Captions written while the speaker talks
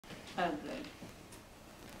Oh, good.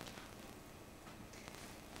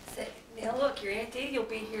 Say, now look, your Aunt Dee Dee will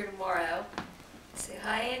be here tomorrow. Say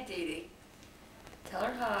hi, Aunt Dee Dee. Tell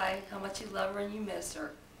her hi, how much you love her and you miss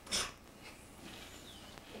her.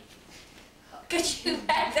 Could you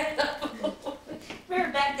back that up a little bit?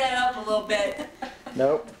 Better back that up a little bit.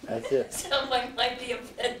 Nope, that's it. Someone might be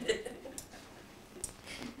offended.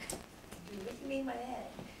 You're making me my head.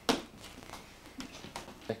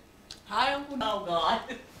 Hi, Uncle. Oh, God.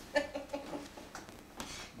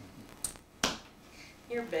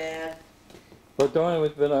 You're bad. Well, Dawn,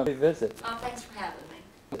 we've been on a visit. Oh, thanks for having me.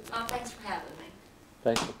 Oh, thanks for having me.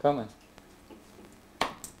 Thanks for coming.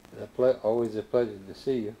 It's always a pleasure to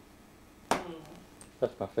see you.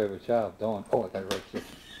 That's my favorite child, Dawn. Oh, I got it right here.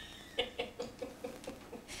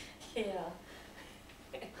 Yeah.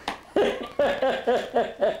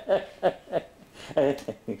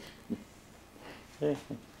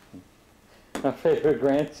 My favorite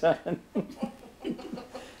grandson.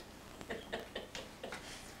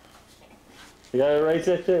 You got to erase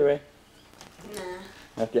that too, right?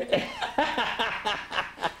 Nah. Okay.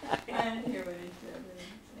 I didn't hear what he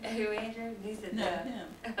said. Who, Andrew? He said No, that. him.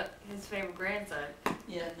 His favorite grandson.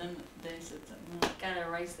 Yeah, then they said something else. Gotta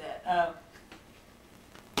erase that.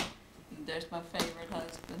 Oh. There's my favorite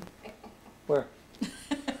husband. Where?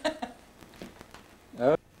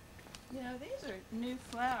 Oh. You know, these are new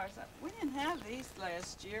flowers. We didn't have these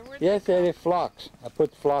last year. Where'd Yes, they they're phlox. I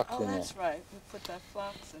put phlox Oh, in there. that's right. We put that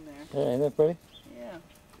phlox in there. Yeah, ain't that pretty? Yeah.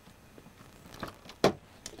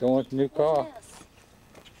 Going with the new car. Yes.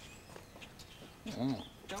 Oh,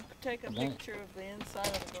 Don't take a Nice. picture of the inside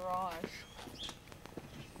of the garage.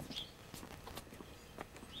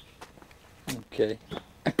 okay.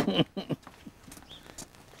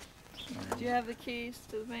 Do you have the keys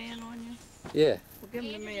to the van on you? Yeah, Well, give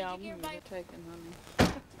them to me. I'll move to take them,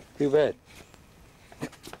 honey. too bad.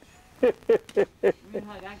 Give me a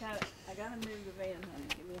hug. I gotta move the van, honey.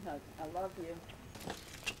 Give me a hug. I love you.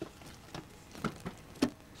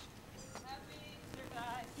 Happy Easter,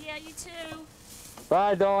 guys. Yeah, you too.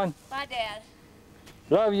 Bye, Dawn. Bye, Dad.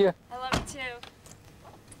 Love you. I love you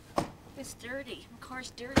too. It's dirty. My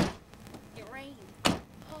car's dirty. It rained.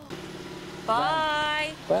 Oh.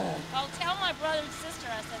 Bye. Bye. Oh, tell my brother and sister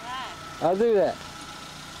I said hi. I'll do that.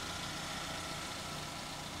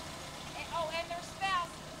 And their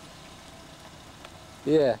spouses.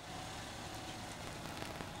 Yeah.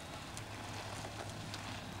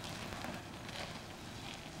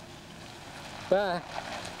 Bye.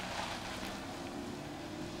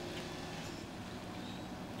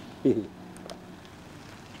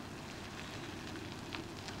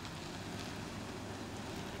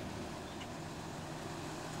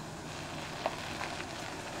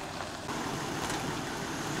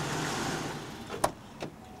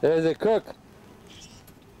 There's a cook.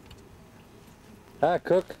 Hi,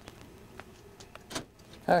 cook.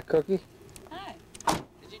 Hi, Cookie. Hi.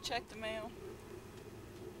 Did you check the mail?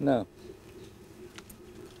 No.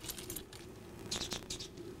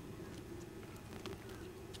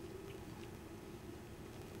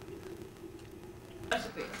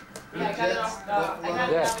 Yeah, I got it off. I got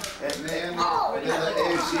it off. And then, in the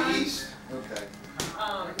AFC East. Okay.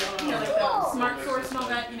 You know, like the Smart Source and all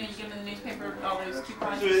that. You know, you give them the newspaper, all those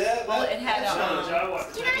coupons. Well, it had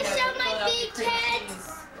Can I show my big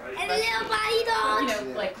tits and a little body you dog?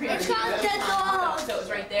 know, like cream It's cheese. called the dog. So it was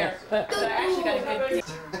right there. So I actually got a good.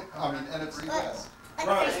 I mean, NFC West.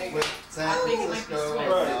 Right. With San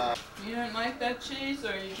Francisco. You don't like that cheese, or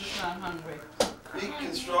are you just not hungry?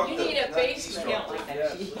 Deconstructed. You need a basement. not Like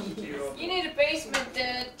that. You need a basement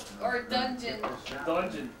or a dungeon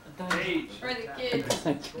Dungeon. Cage. for the kids.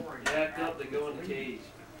 Jacked up, they go in the cage.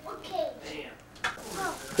 Okay.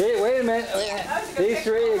 Damn. Hey, wait a minute. These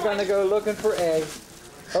three are going to go looking for eggs.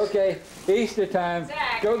 Okay, Easter time.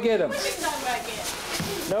 Zach, Go get them. Put your tongue back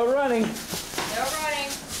in. No running. No running.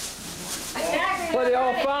 Zachary, But they no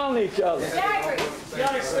all running. found each other. Zachary. You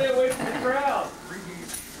gotta stay away from the crowd.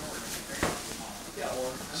 Got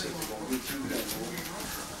one.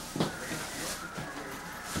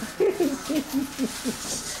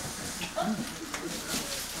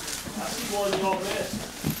 I see one y'all missed.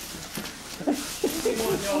 I see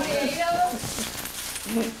one y'all missed.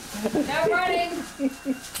 No running. I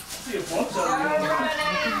see a bunch No of them.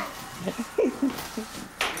 running.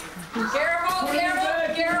 Careful,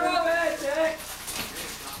 careful, careful.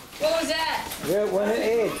 What was that? Yeah, when it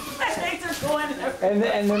ate. I think they're going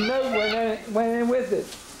And the note went in with it.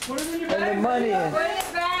 Put it in your And bag. the money in. Put it in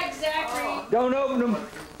the bag, Zachary. Don't open them.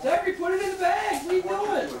 Zachary, put it in the bag. What are you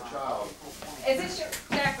doing? Is this your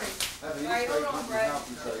Zachary? Alright, hold on, Brett.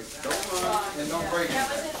 Don't run and don't break That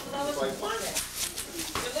anything. was it. That was Like, it.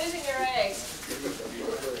 You're losing your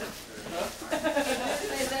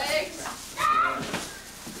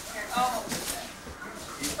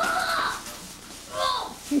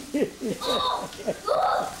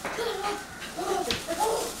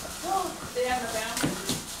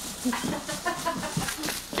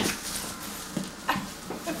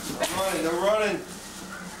running, they're running.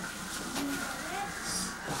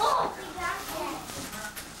 Oh,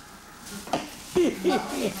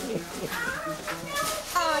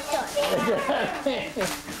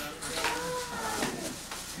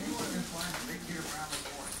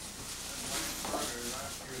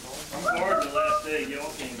 I'm guarding the last day.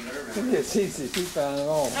 Y'all can't get over it. Yes, she found it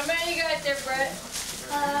all. How many you got there, Brett?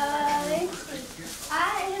 let's see. I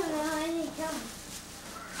don't know any count.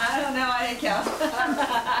 I don't know, I didn't count.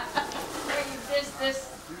 This.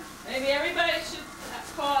 Maybe everybody should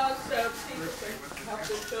pause so people can help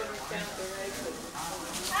their children count their eggs.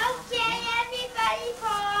 Okay, everybody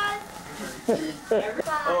pause.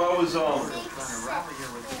 Oh, I was, 6,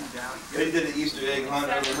 they did an Easter egg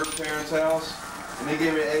hunt over her parents' house, and they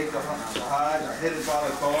gave me an egg to hide. I hid it by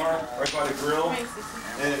the car, right by the grill,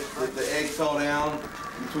 and the egg fell down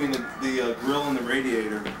between the grill and the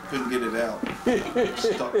radiator. Couldn't get it out.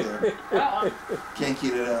 Stuck there. Can't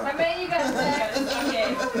get it How out. many you got there?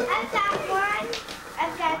 Okay. I've got 1,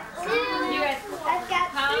 I've got 2, You got I've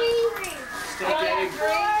got 3, Steak egg.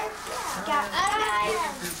 I've got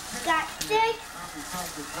 5, got 6,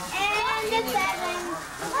 and a 7.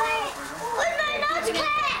 Wait, where's my nose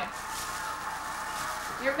cat?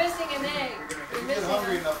 You're missing an egg. You're missing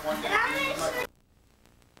a... enough one day.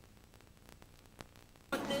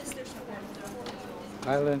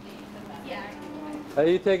 Island. Are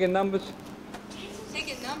you taking numbers?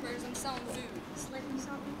 Taking numbers, I'm selling food. Slipping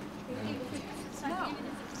something? No.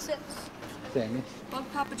 6. Sammy. Well,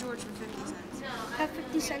 Papa George for 50 cents. Have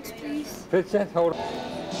 50 cents, please. 50 cents? Hold on.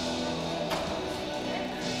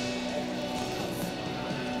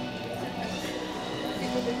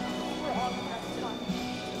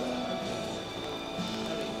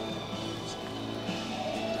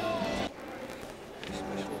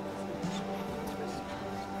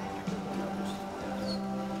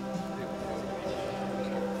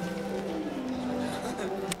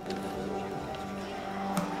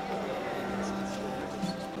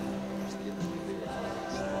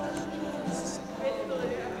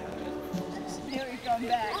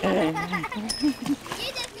 You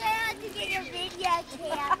just went out to get your video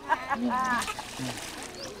camera.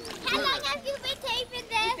 How long have you been taping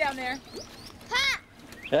this? Down there. Huh?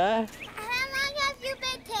 Huh? How long have you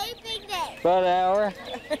been taping this? About an hour.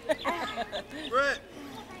 Brett!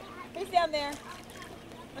 Who's down there?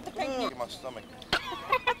 With the pink Look at my stomach.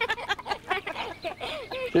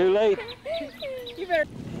 Too late. You better.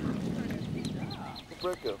 Where'd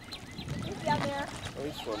Brett go? He's down there. Oh,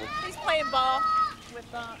 he's swimming. He's playing ball with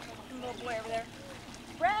the little boy over there.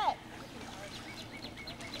 Brett!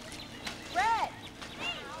 Brett!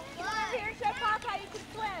 Come over here and show Pop how you can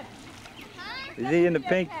swim. Huh? Is he in the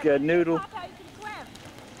pink noodle? Pop how you can swim.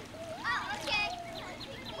 Oh, okay.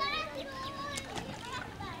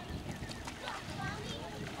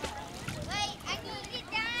 Wait, I need to get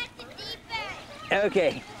down at the deep end.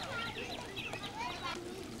 Okay.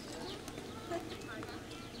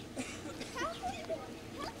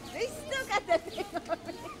 They still got that thing on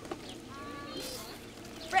me.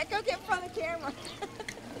 Brett, go get in front of the camera.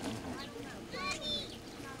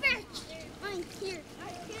 Fish! I'm here. I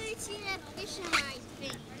can't see that fish on my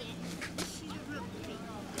face yet. She's a real fish.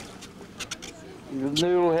 The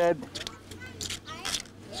noodle head.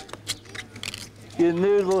 Your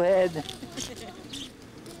noodle head.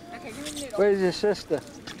 Okay, give me the noodle. Where's your sister?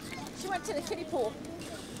 She went to the kiddie pool.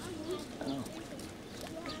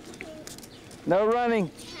 No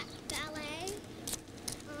running. Ballet.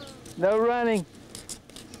 No running.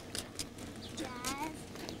 Jazz.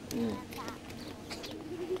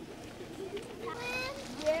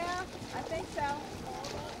 Yeah, I think so.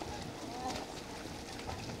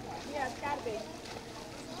 Yeah, it's gotta be.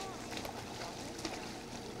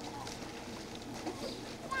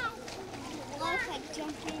 Looks like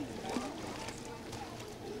jumping.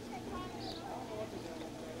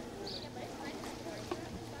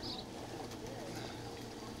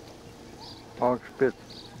 Hog spit.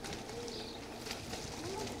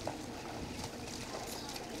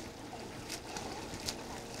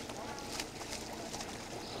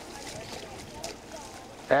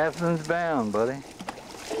 Athens bound, buddy.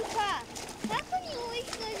 Papa, how come you always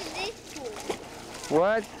go to this pool?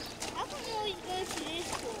 What? How come you always go to this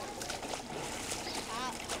pool?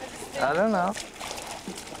 I don't know.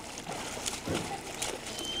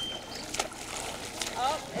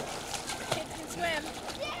 Oh, kids can swim.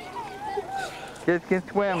 Kids can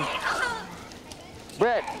swim.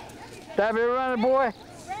 Brett, stop it running, boy.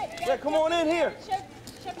 Yeah, come on in here.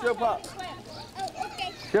 Show Pop. Pop. Oh,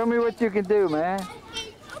 okay. Show me what you can do, man.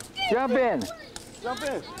 Okay. Jump in. Jump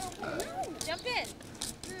in. Jump in.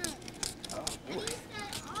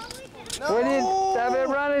 Where did stop it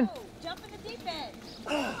running? Jump in the deep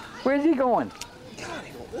end. Where's he going?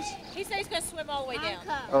 He said he's going to swim all the way down.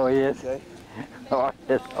 Oh, yes. Okay. Oh,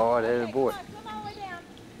 that's hard as a boy. Come on, swim all the way down.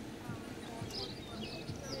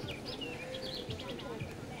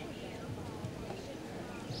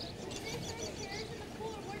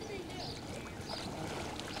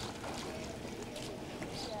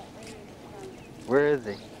 Where is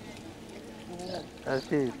he? That's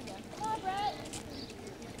he. Come on, Brett.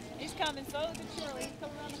 He's coming slowly but surely. He's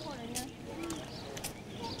coming around the corner here.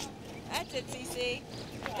 That's it, Cece.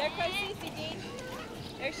 There goes Cece, Dean.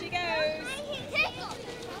 There she goes.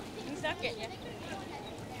 He's not getting you.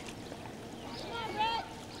 Come on, Brett.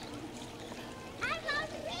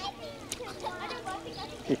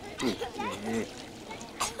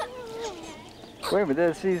 Wait a minute,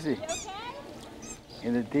 that's Cece You okay?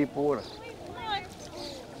 in the deep water. Come on.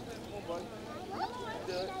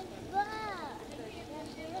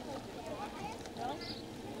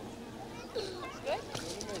 Good?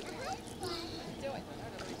 Do it.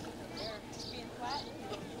 Being flat.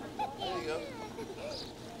 There you go.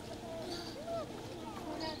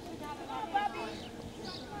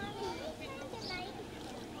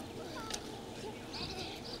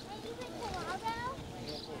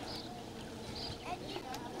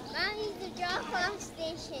 Mommy's the drop-off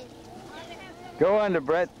station. Go under,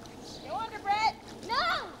 Brett. Go under, Brett.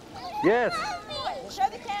 No! Yes. Show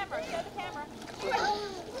the camera. Show the camera.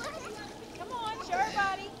 Come on, show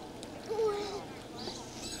everybody.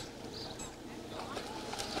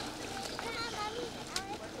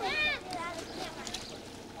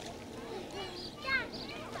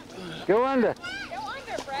 Go under. Go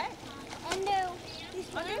under, Brett. Under.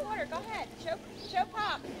 Underwater. Go ahead. Show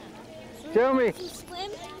Pop. Show me.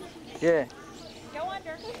 Swim? Yeah. Go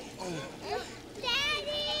under.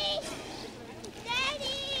 Daddy!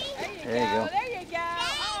 Daddy! There you There you go. go. There you go.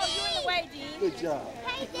 Oh, you in the way, Dean. Good job.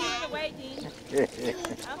 Hey, You in the way, Dean.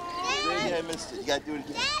 Yeah, I missed it. You gotta do it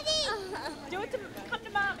again. Daddy! Do it to come to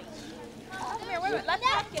mommy. Come here. Wait a minute. Let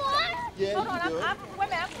Pop get some. Yeah, Hold you on. can do it. Wait a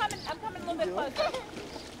minute. I'm coming a little bit closer.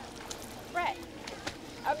 Brett.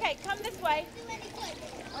 Okay, come this way. Wait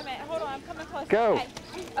a minute. Hold on. I'm coming closer. Go. Okay.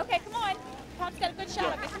 Okay, come on. Pop's got a good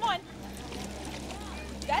shot of it. Come on.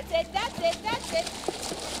 That's it. That's it. That's it.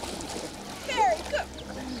 Very good.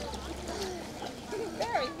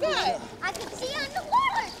 Very good. I can see on the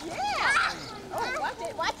water! Yeah. Oh, watch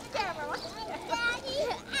it. Watch the camera. Watch the camera. Daddy!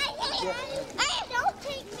 Don't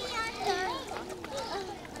take me under!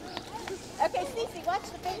 Okay, Cece, watch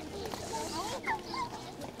the baby.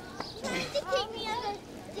 Tried to take me under.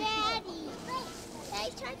 Daddy! They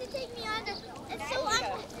tried to take me under. And so I'm...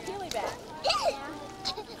 Keely back.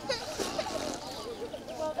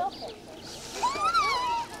 Well, don't take.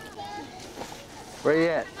 Where you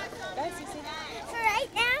at? Go ahead, Cece. For right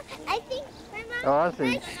now, I think my mom Oh, I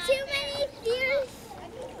see. has too many fears.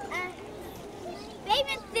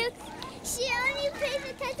 Raven suits. She only pays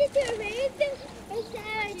attention to a raven suit and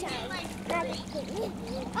Sarah child.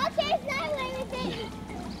 Okay, so Raven suit.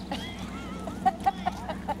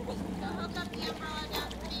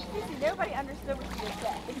 Cece, nobody understood what you just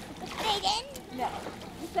said. They didn't? No.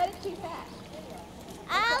 You said it too fast.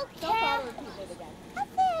 Don't Okay. bother repeating it again. I'll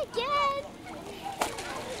say it again.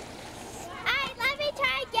 Alright, let me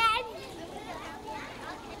try again.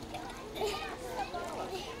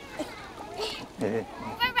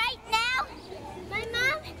 For right now, my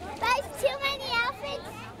mom buys too many outfits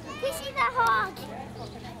because she's a hog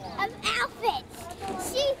of outfits.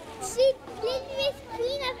 She is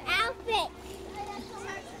queen of outfits.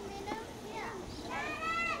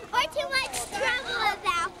 Or too much trouble of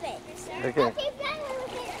outfits. Okay. Okay, fly away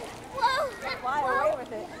with it. Whoa. Fly away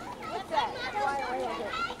with it. What's that? Fly away with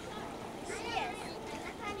it.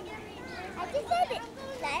 I just said it.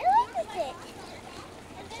 Fly away with it.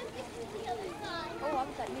 Oh, I want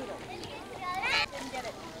that needle. Didn't get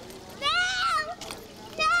it. No!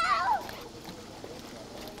 No!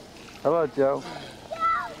 Hello, Joe.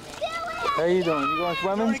 Don't do it! How you doing? You going Do it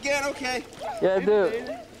swimming? again, okay. Yeah, do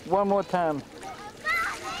it. One more time. Mommy!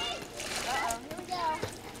 Uh-oh, here we go.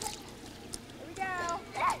 Here we go.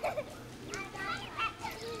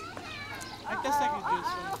 I guess I could do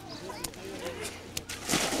some.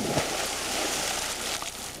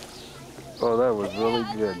 Oh, that was really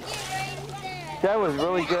good. That was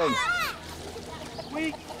really good.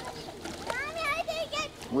 Weak. Mommy, I didn't get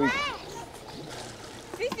Weak. splashed.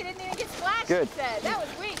 Cece didn't even get splashed, Good. she said. That was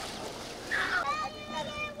weak.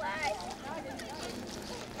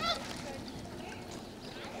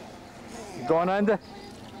 You going under?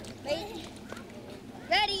 Wait.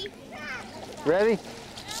 Ready? Ready?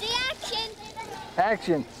 The action.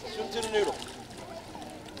 Action. Swim to the noodle.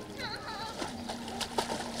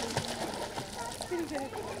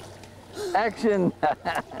 Action.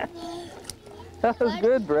 That was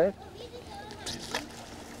good, Brett.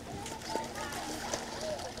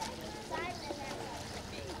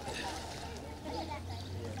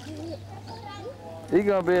 You're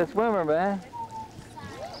gonna be a swimmer, man.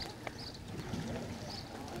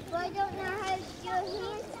 But I don't know how to do a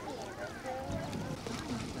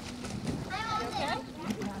handstand.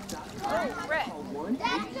 Oh, Brett.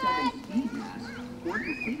 That's good. Or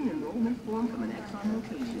complete an enrollment form from an Exxon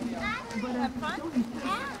location. Have fun? I'll eat it.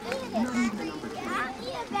 I'll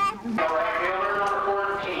eat it back.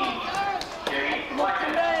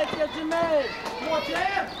 Jimmy! Come on,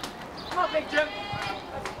 Jim! Come on, big Jim!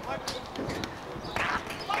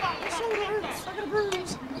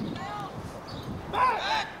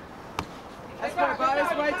 That's right, Bob.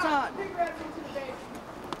 That's right time.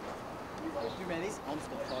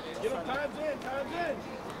 Give him time's in, time's in!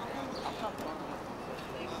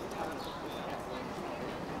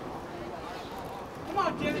 Come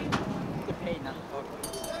on, Jimmy!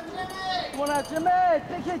 Come on out, Jimmy.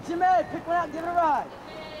 Big hit, Jimmy. Pick one out and give it a ride.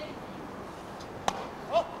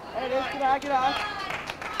 Oh, there it is. Get out, get out.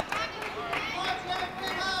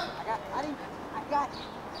 I got it.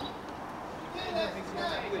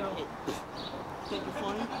 Think you're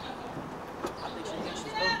funny? I think she thinks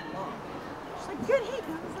she's funny. She's like, good hit. I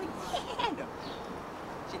was like, yeah.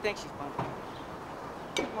 She thinks she's funny.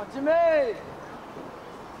 Come on, Jimmy.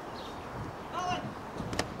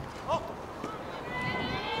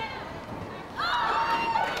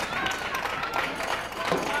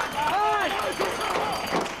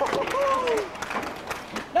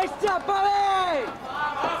 Nice job, Bobby!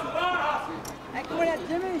 Hey, come on out,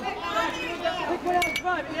 Jimmy. Pick one out in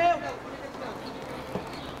front, Neil.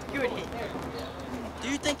 Good hit. Do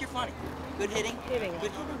you think you're funny? Good hitting? Hitting.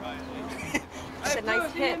 Good hitting. That's a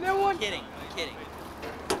nice hit. Kidding. Kidding.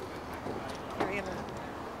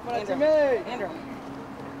 Come on out, Jimmy. Andrew.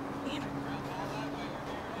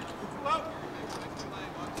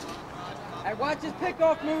 Hey, watch his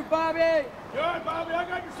pickoff move, Bobby. Good, Bobby, I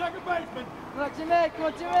got your second baseman. Come on, Jimmy. Come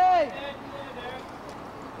on, Jimmy.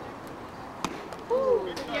 Woo.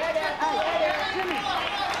 Hey, Jimmy.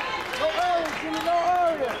 Go early, Jimmy. Go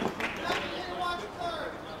early.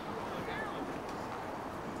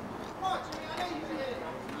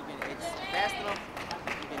 It's fast enough.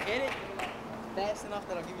 You can hit it fast enough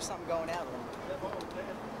that'll give you something going out.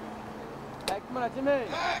 Hey, come on, Jimmy.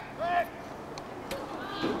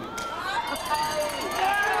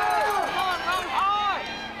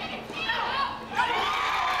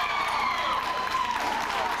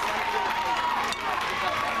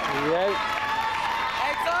 Yeah.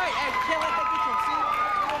 Hey, it's all right. Hey, you can't let that get you. See?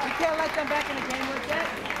 You can't let them back in the game like that.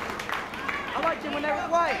 I liked it when they were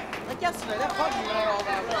quiet. Like yesterday, that bugged me when they were all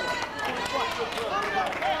that way.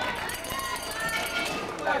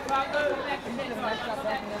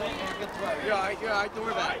 You're all right. Don't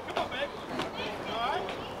worry about it. Come on, baby. All right?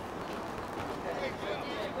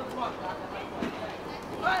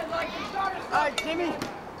 All right, Jimmy.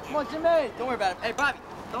 Come on, Jimmy. Don't worry about it. Hey, Bobby,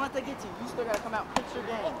 don't let that get to you. You still gotta come out and pitch your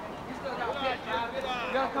game. You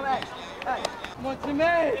gotta come out. Hey, come on,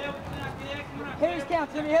 Jimmy. Hitters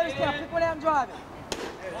count, Jimmy. Hitters count. Pick one out and drive it.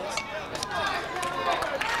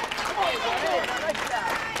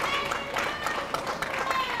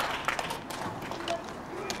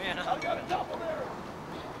 Man, I got a double there.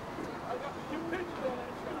 I got 2 pitches on that.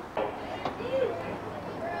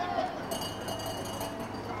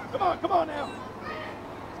 Come on now.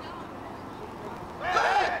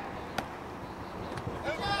 Hey!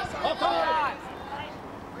 Up high.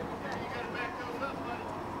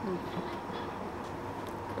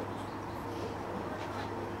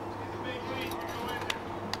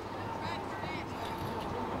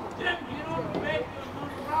 Jim, get on the base and on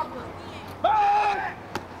the rubber. Hey!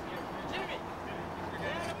 Jimmy!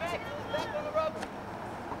 Back on the rubber.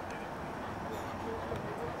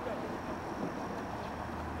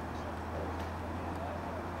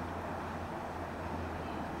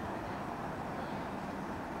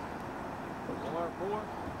 Four.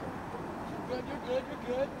 You're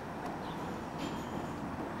good.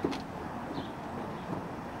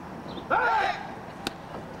 Hey!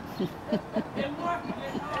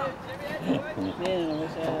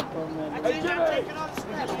 Hey, Jimmy!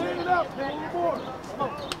 Stand it up, man. One more. Come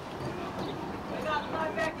on.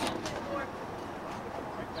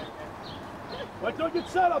 Wait till you get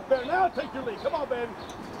set up there. Now take your lead. Come on, baby.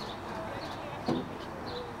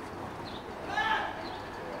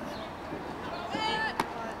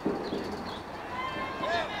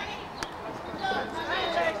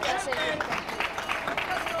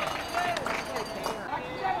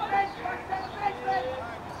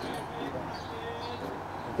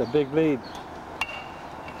 a big lead.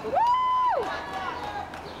 Woo!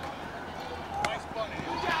 Nice bunny.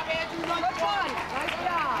 Good job, Andrew. Nice one. Nice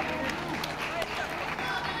job.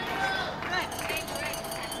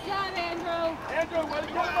 Good job, Andrew. Andrew, why you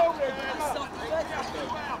come over there, man?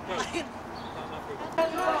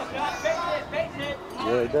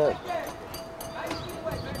 Yeah, it does.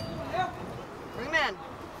 Bring him in.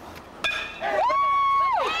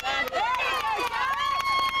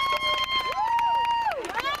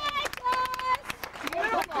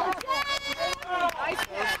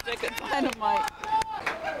 Stick of dynamite.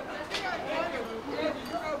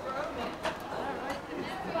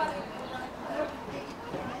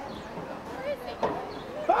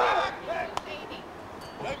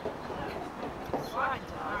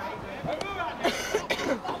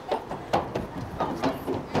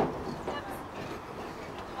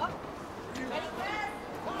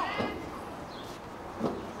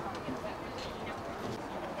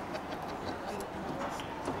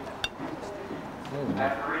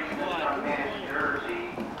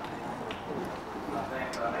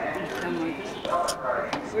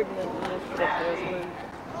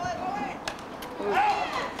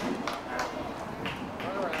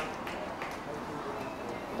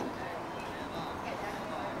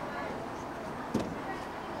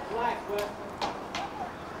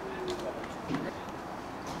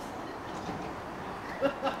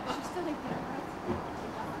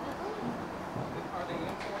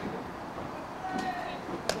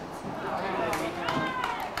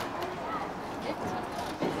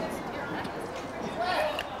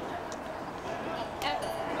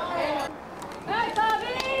 Hey,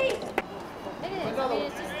 Bobby! It is. I mean,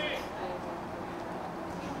 it's just...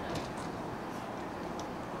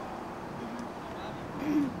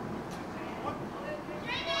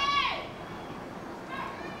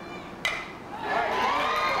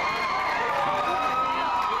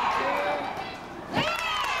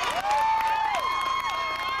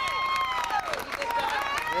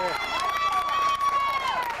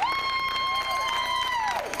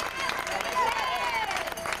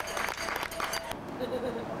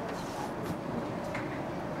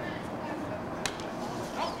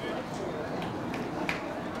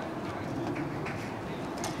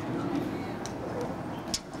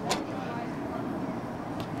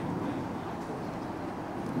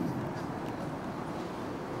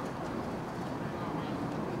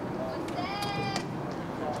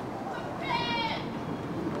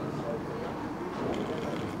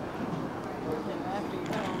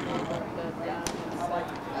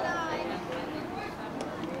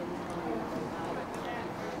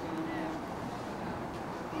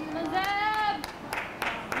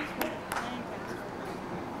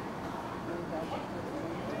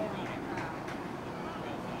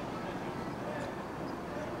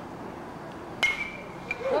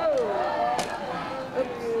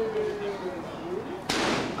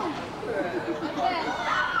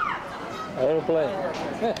 Airplane.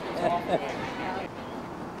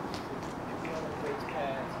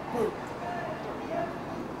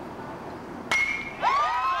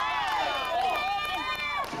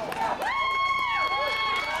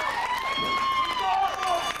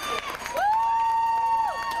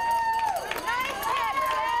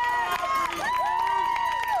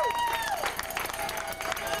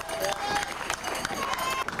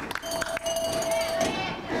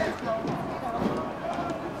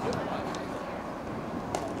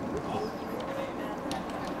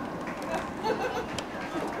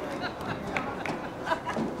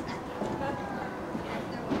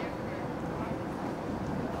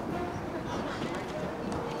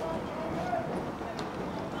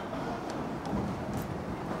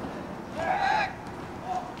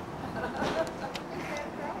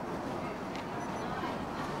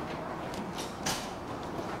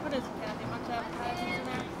 What is it, Kathy? Much advertising in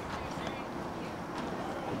there?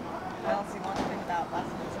 I don't see one thing about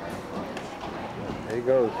lessons. There he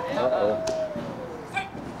goes. Uh-oh.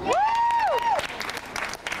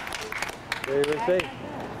 Favorite thing.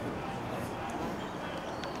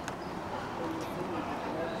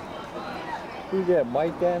 Who's that,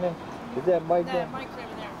 Mike down there? Is that Mike down there? Mike's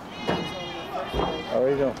over there. Oh,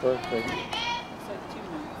 he's on first base. So 2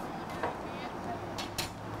 minutes.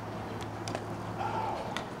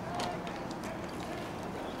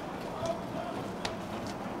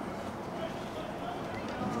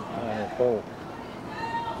 Oh.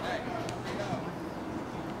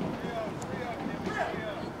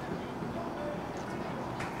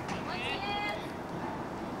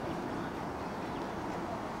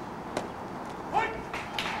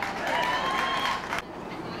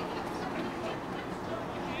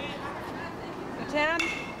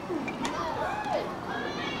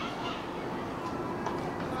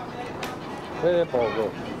 Where did that ball go?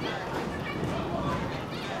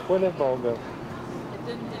 Where did that ball go? It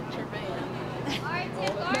didn't hit your man.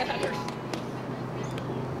 All that matters.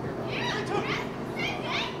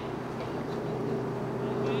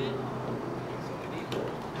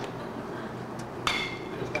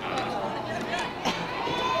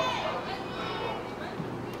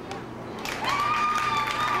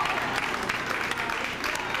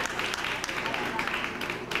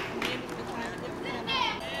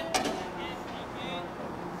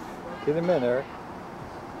 Get him in, Eric.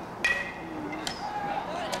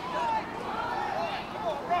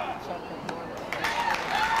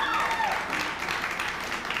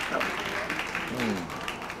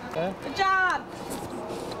 Okay. Good job.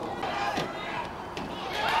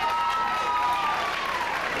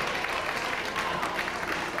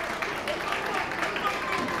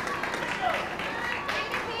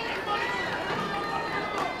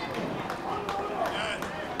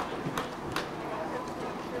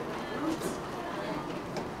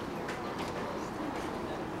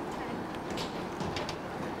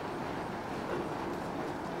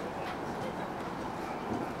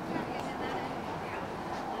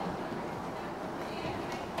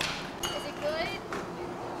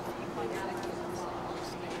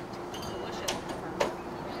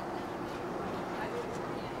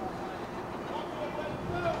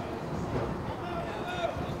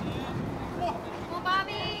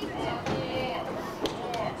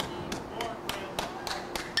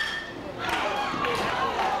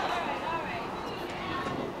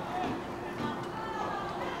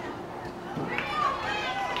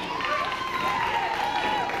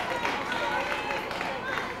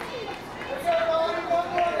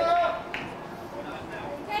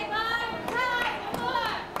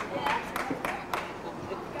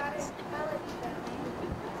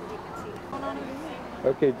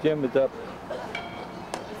 Okay, Jim is up.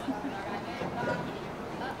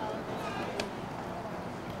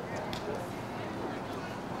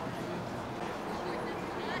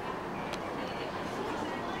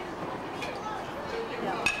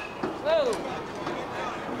 Whoa.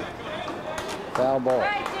 Foul ball.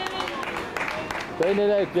 Straighten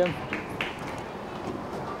it out, Jim.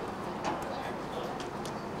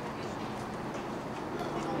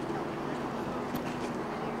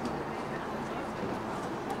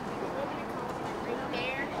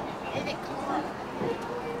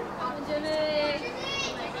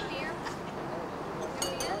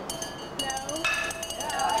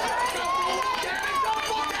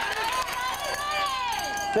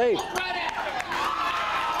 Safe.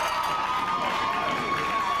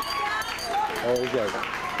 There we go.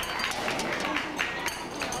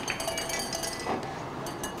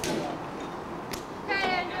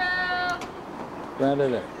 Ground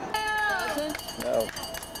it in. No.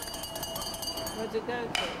 What's it go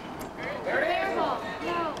to?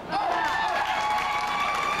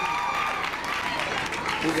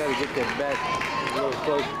 You gotta get that bat a little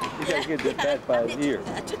close. You gotta get that bat by his ear.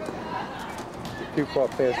 You're too far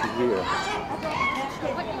past his ear.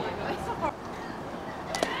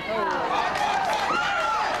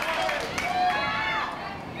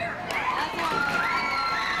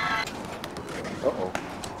 Uh-oh.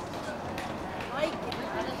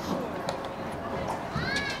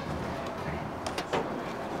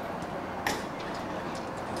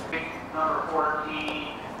 Number 14,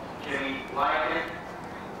 Jimmy Lycan.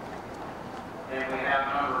 And we have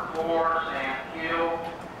number 4, Sam Keel,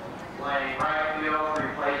 playing right field,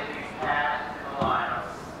 replacing Cass in the lineup.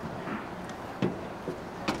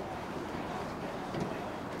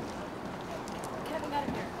 Kevin got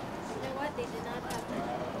him here. You know what? They did not have that.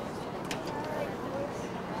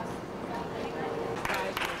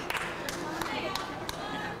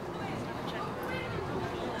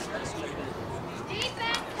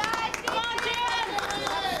 Defense, guys! Come on, Jim!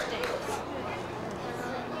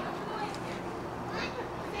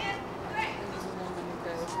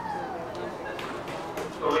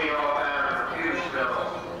 The leadoff batter, Houston.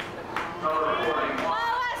 Number 41,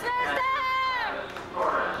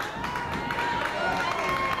 Torres.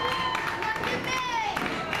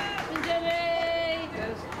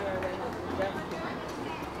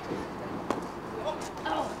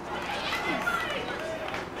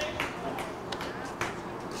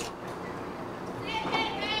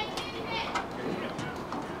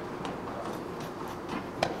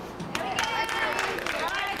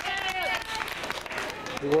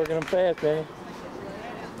 You're working them fast, man.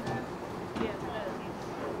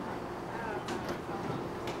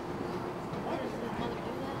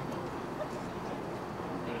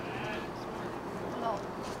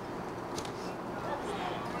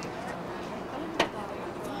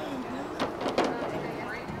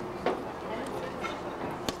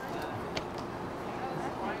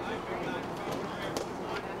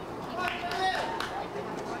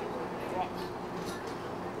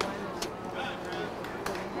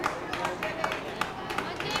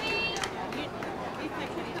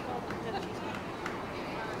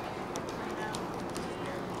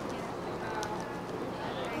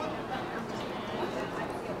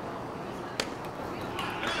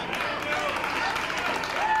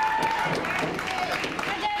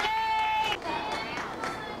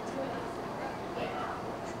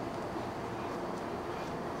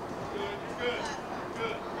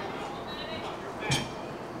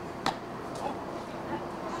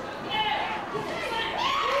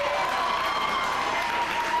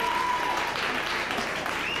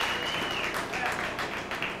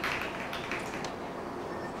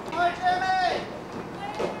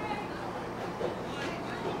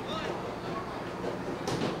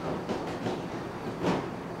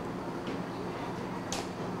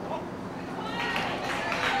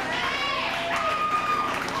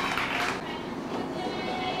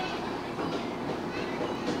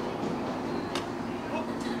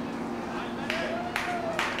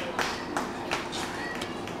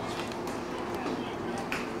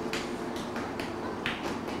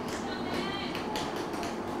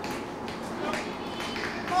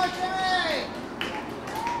 on, Jimmy!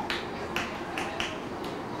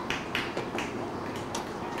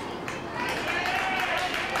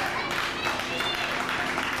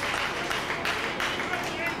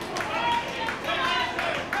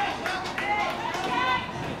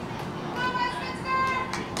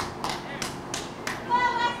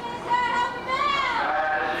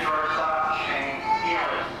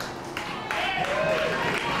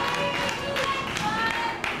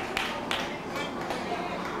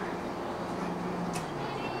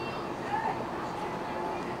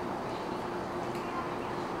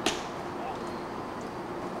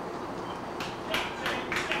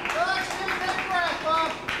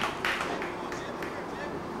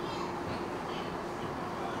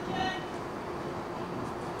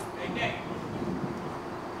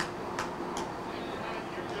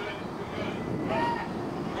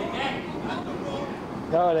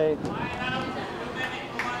 No, it ain't.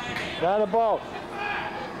 Not a ball.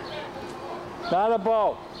 Not a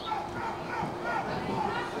ball.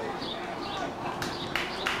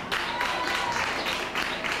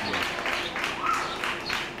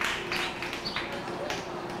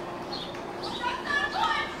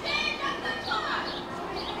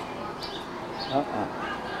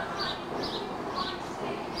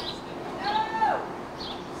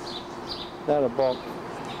 Not a ball.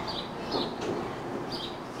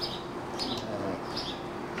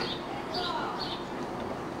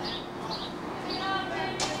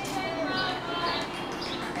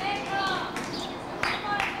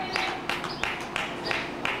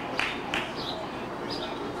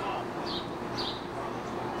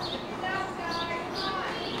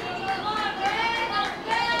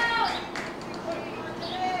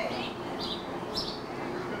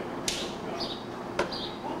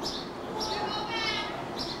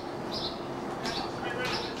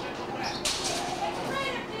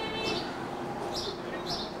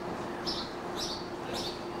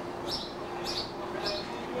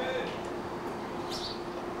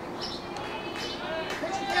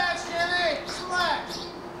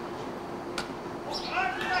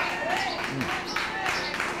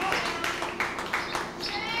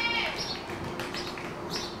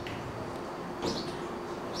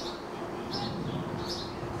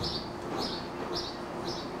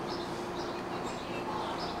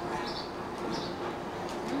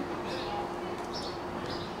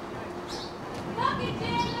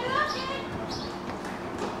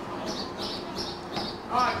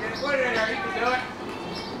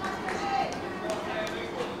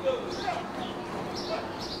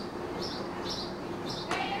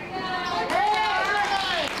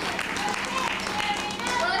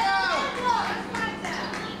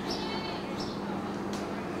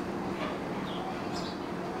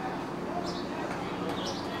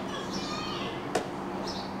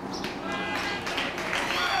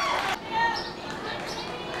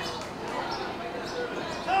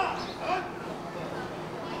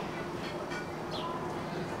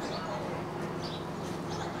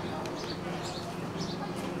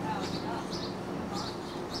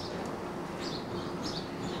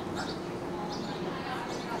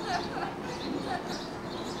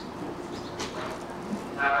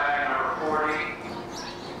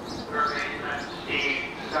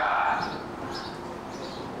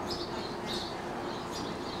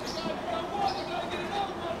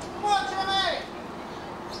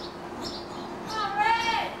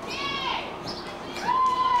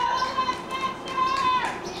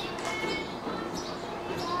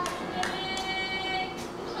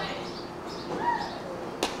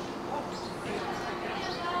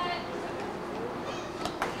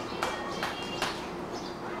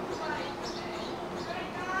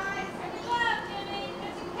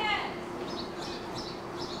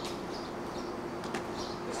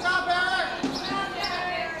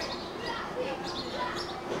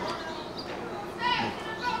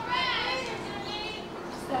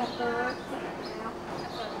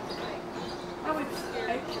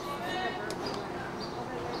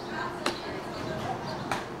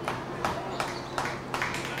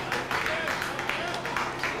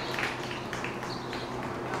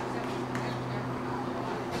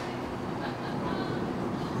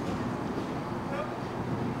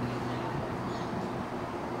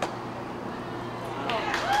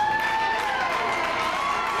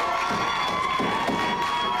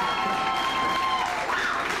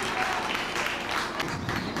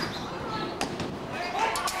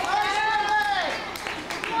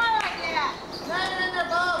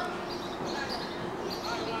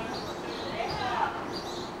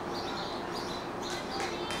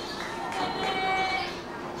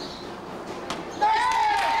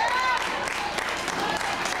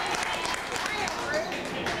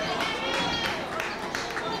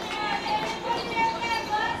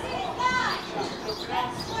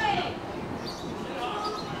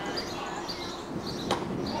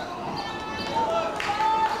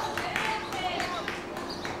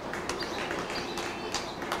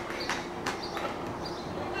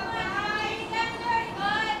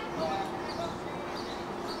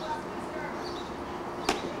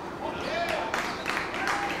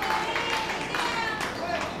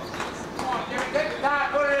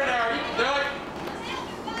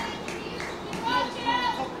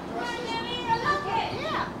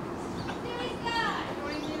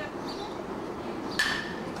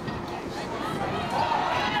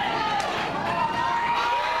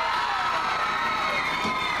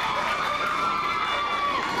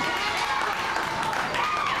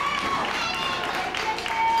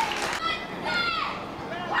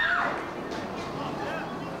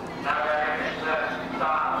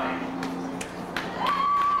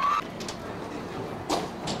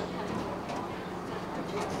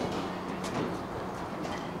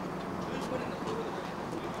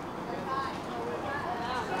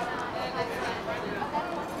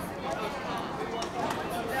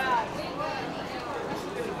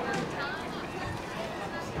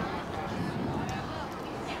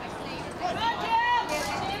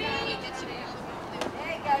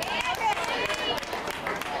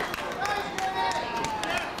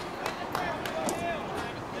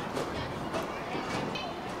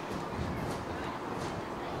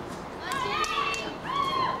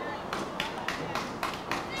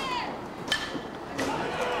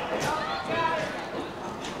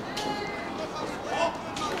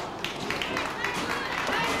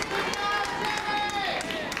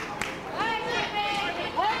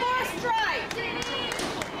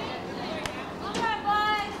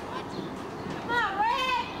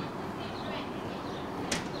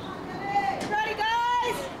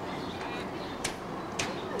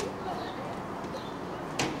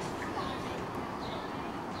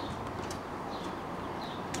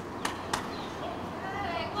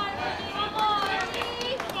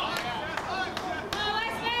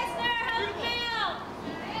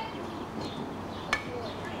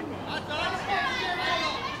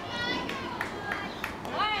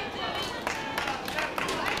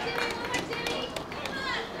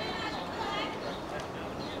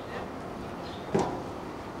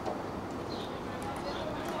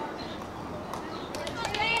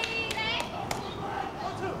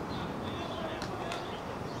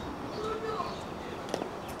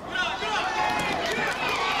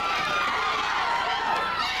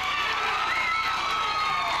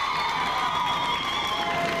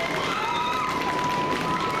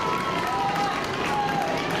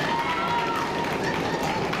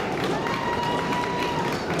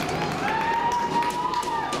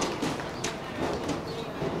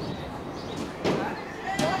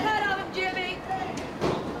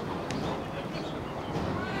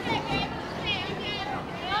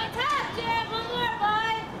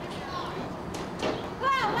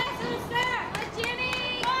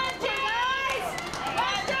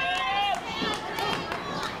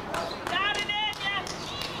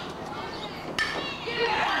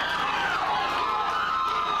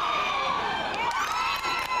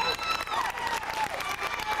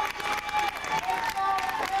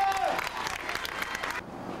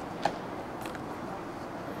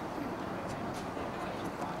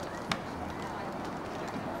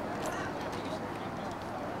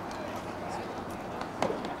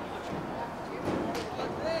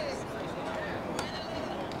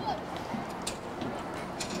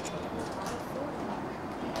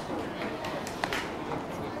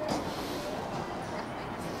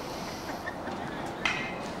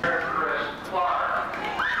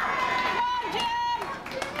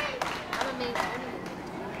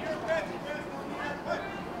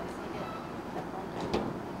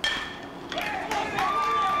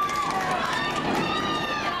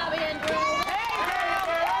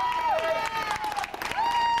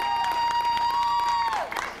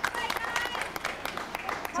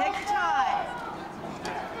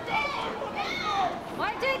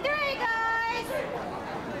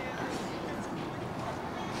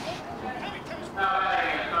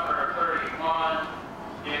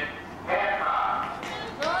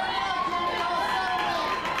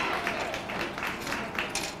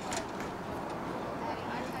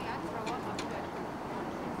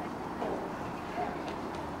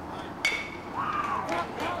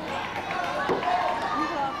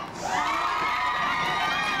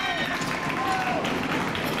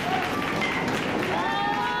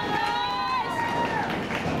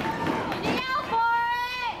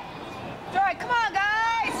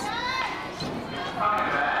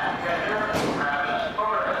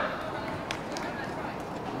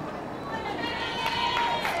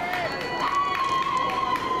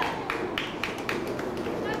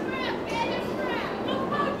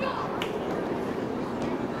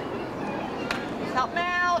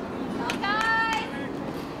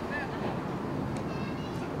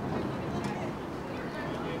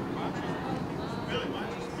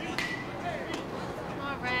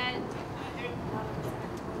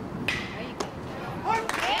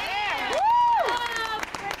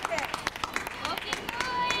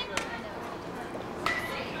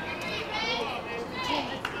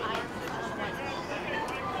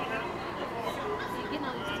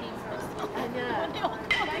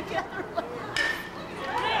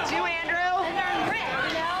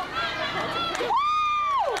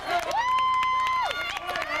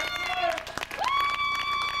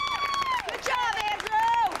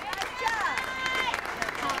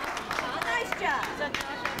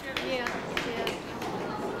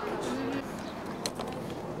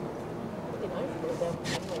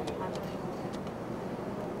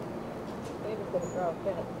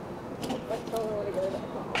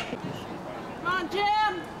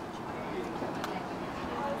 Jim!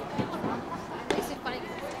 This is funny.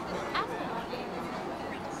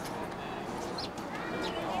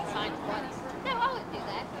 Fine, funny. No, I wouldn't do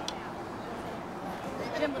that.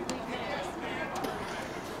 Jim would leave me.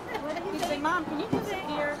 He'd say, Mom, can you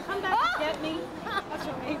disappear? Come back and get me. That's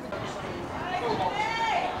what he would do.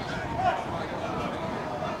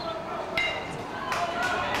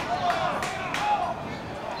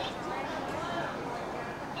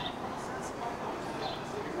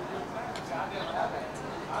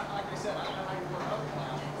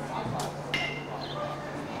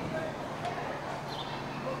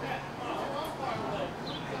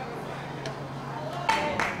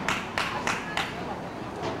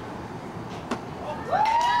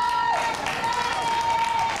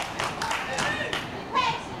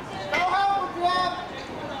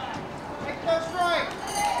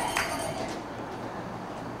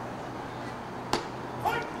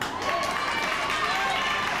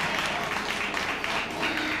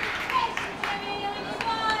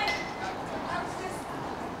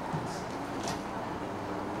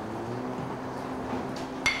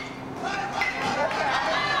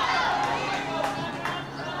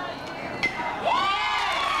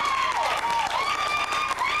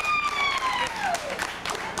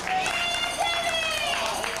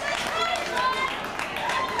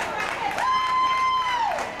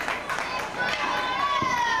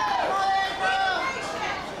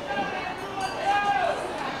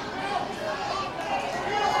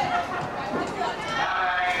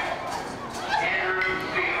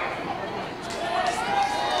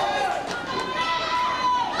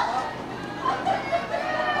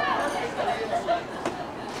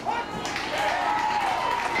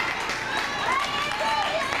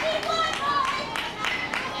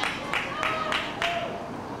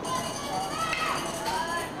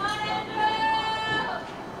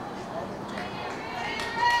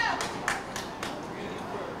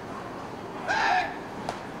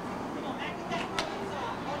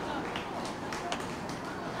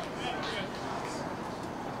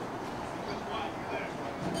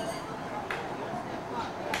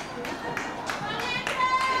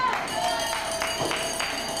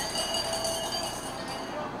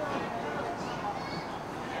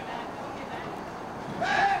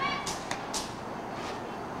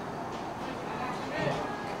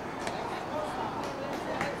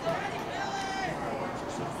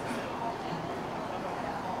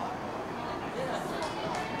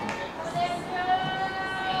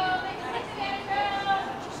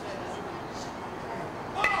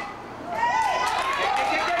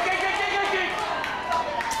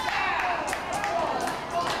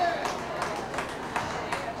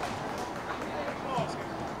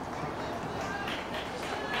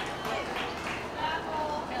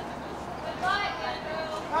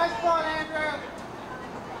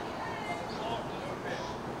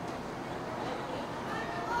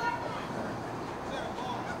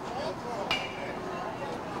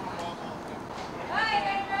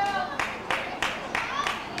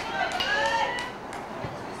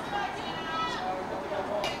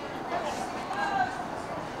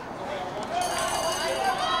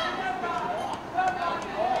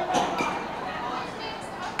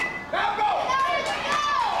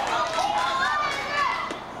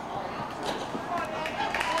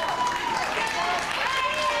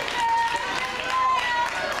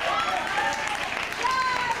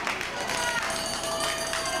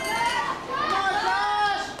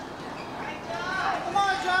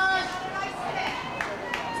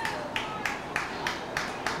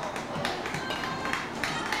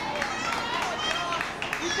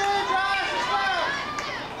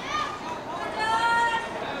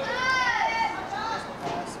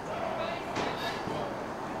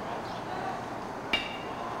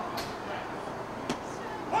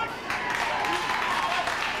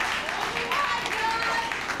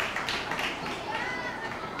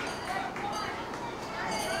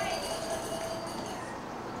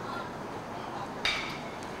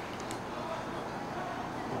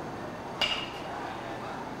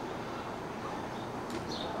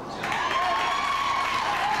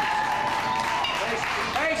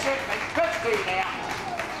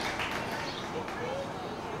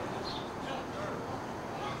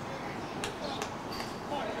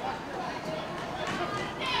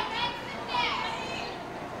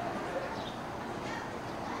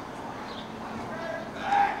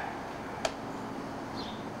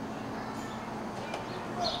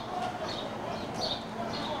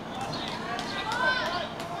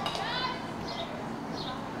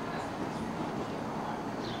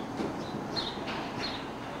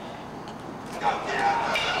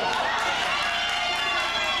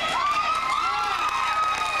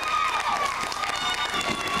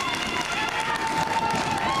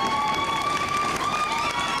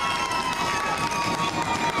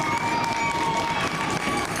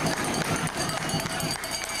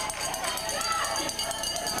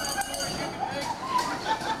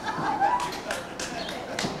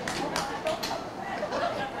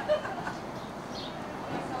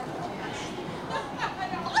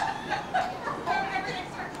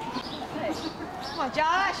 on,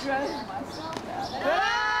 Josh. Good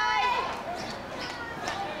eye.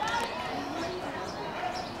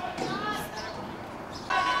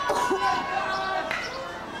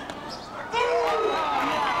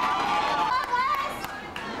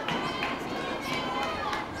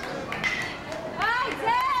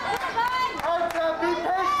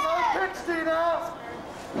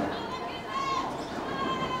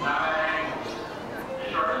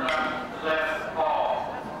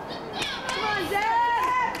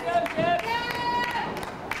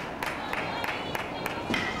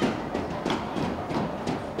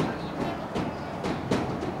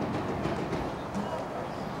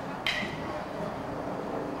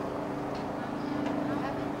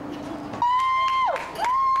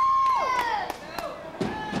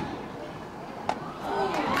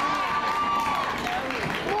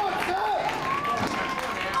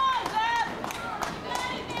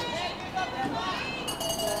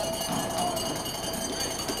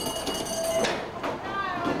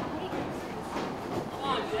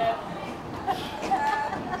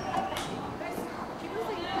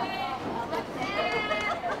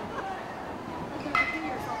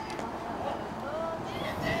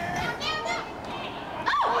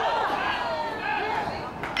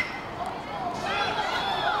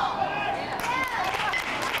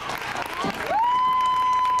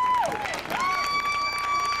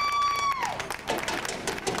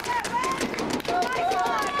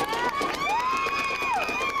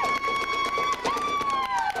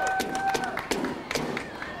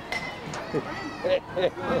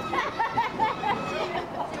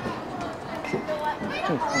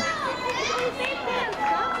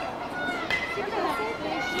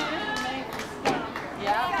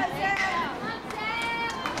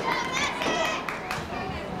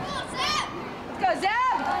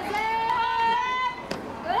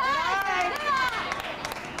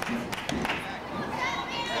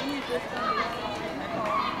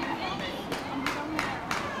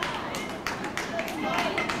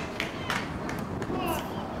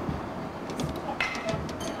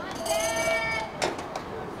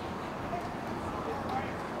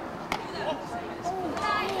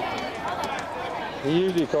 He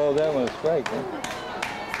usually calls that one a strike, huh?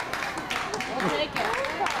 We'll take it.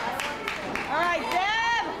 All right,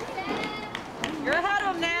 Deb. You're ahead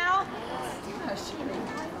of him now.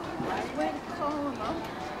 Way to call him up.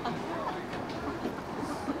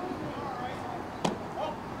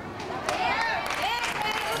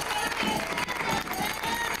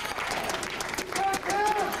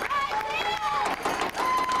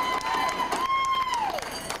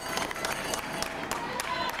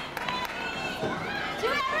 Do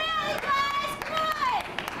it really, guys! Come on!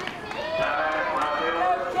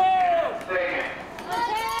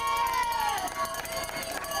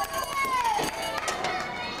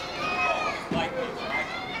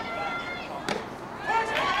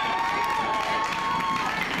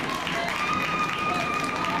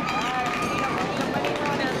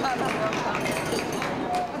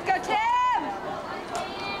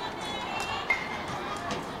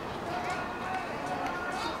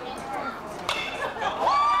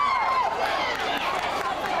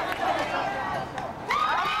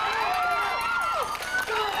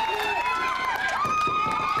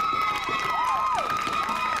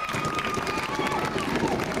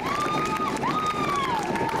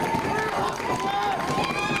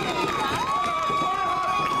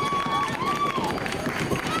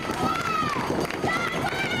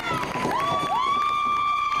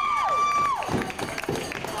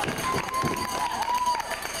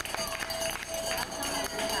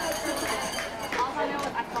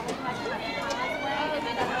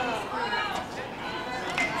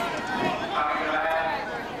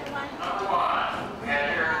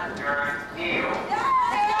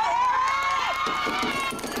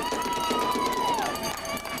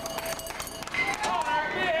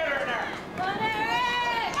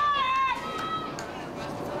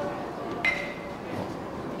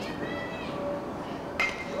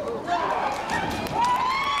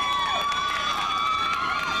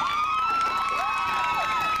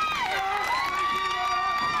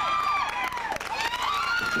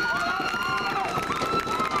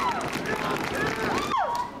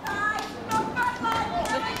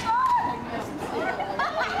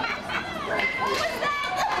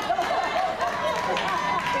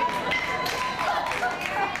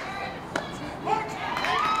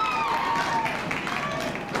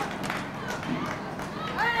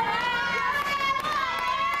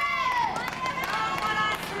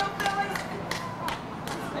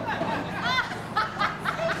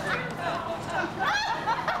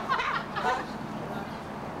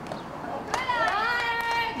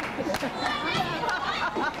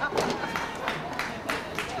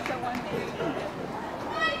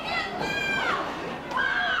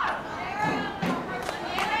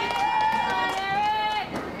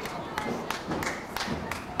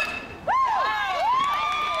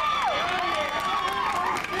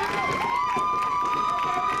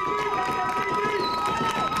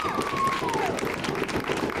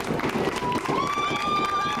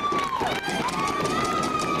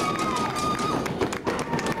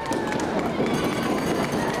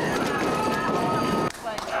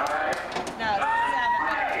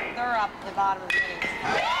 bottom of the fence.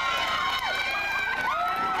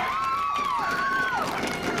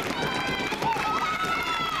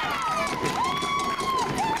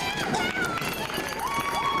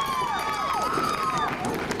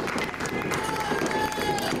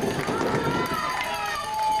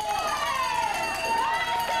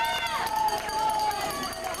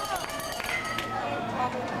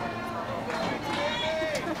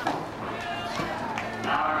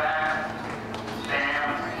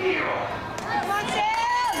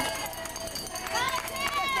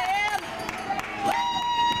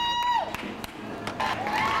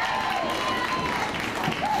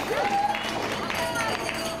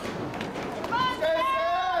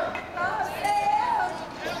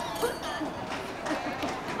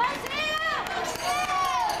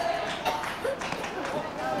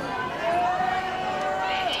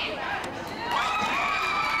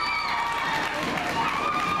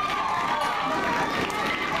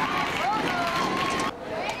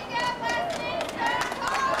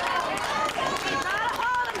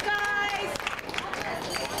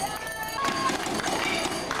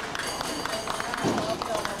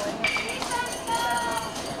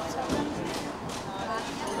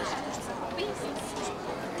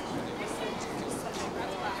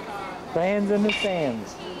 Fans in the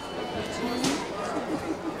stands.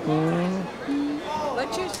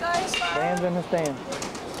 What you say, sir? Fans in the stands.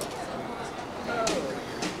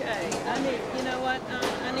 Okay, I need, you know what,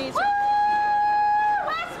 I need some...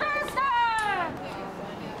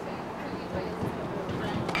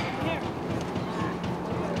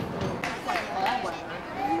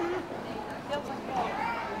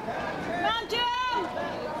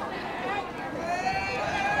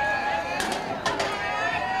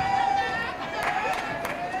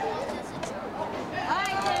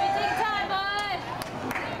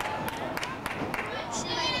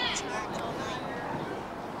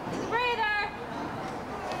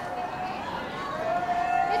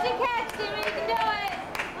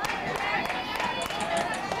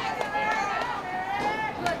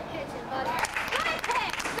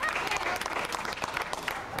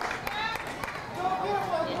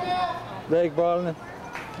 Leg balling.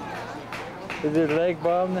 Is it leg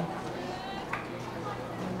balling?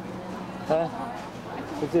 Huh?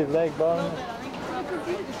 Is it leg balling?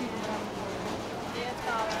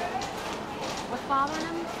 What's bothering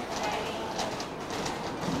him?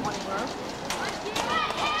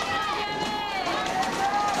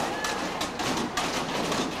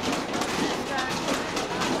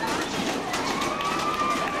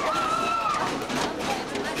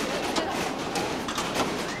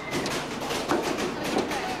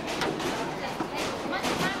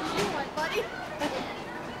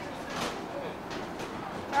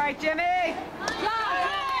 All right, Jimmy.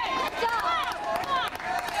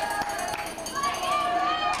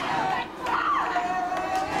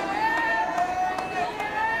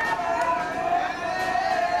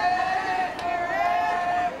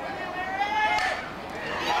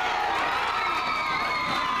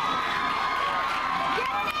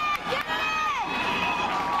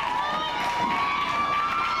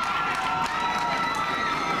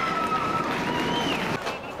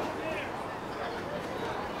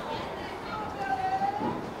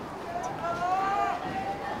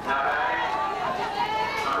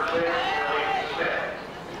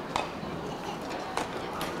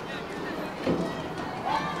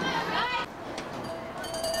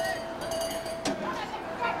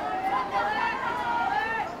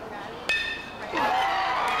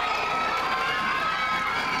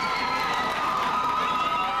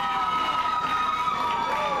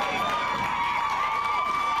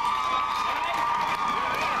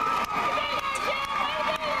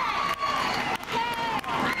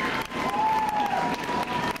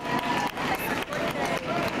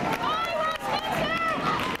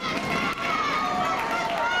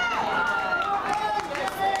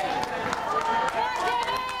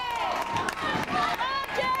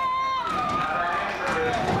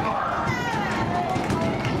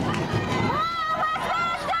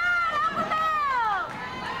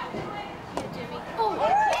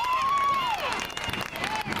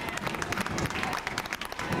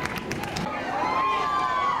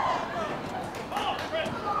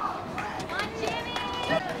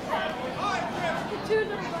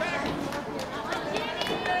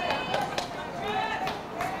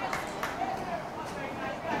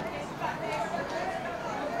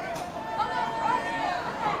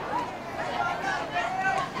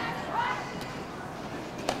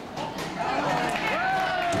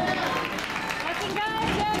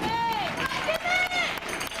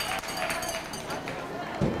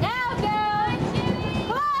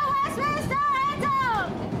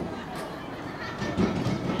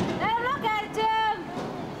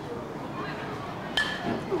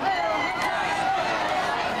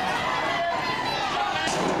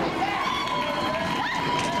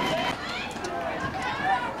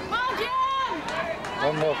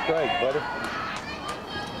 more strike, buddy.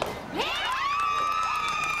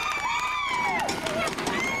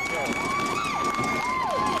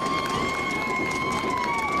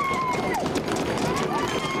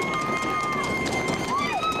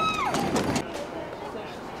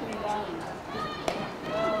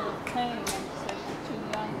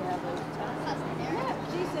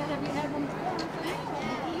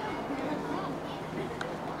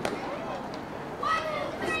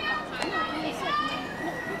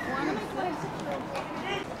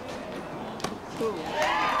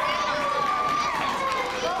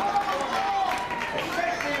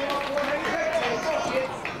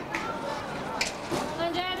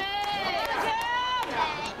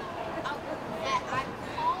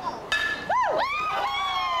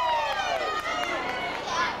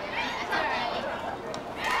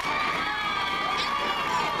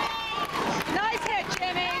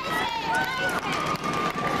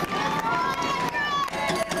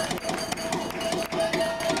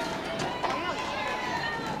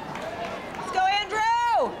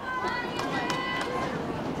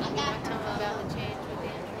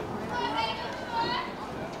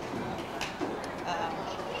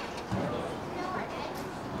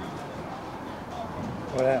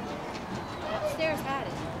 What happened? Upstairs had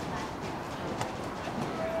it.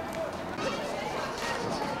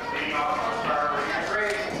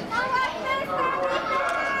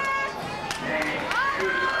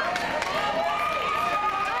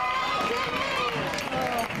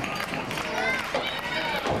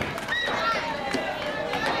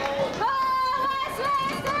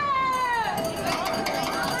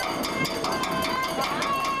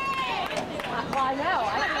 I know.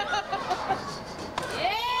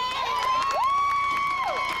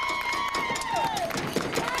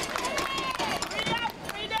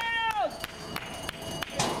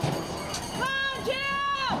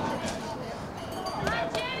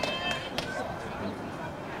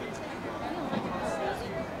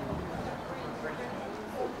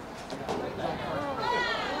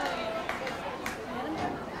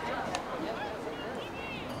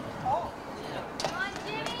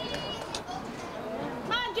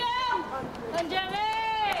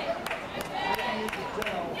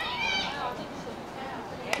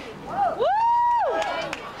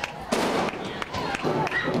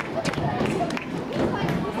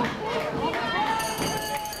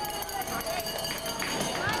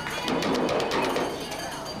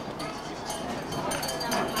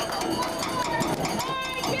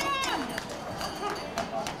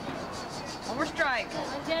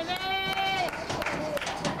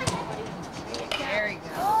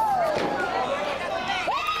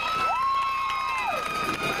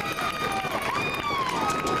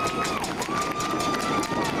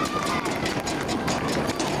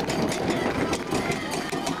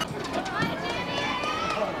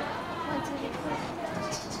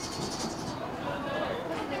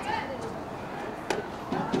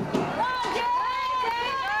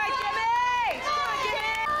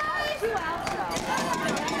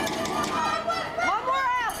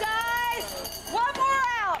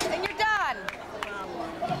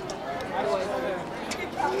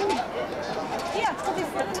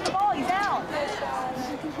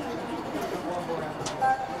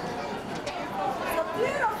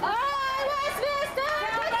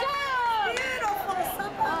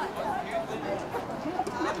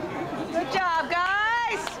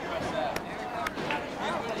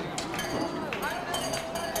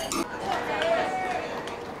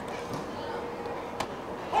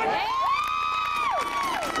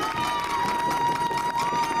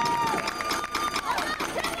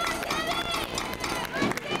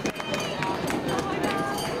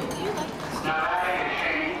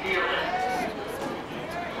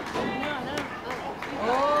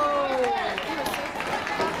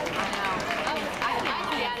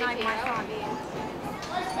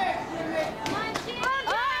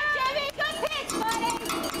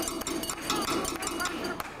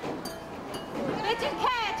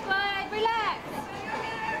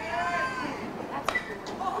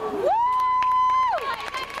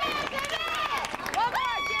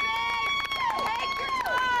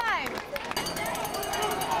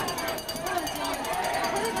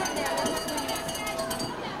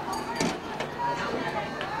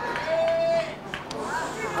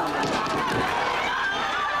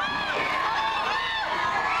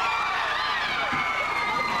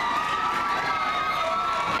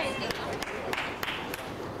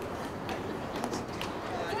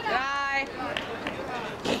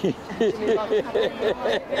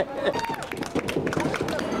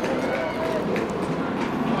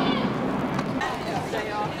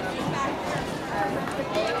 Stay off.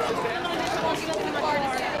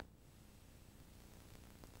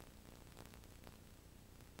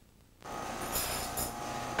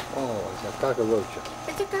 Cucaracha.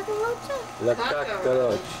 It's a cucaracha. La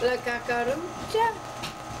cucaracha. La cucaracha.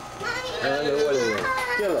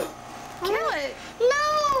 Kill it. Kill it.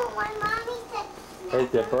 No, my mommy said.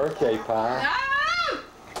 It's a birthday pie. No!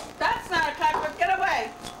 That's not a cockroach. Get away.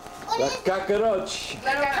 La cucaracha.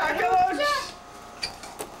 Like a cockroach.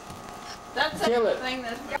 That's Kill a it. thing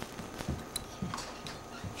that.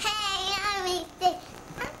 Hey, mommy said.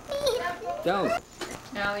 Don't.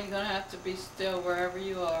 Now you're gonna have to be still wherever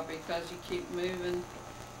you are because you keep moving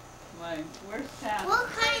away. Where's Sally? What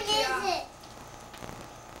kind is it?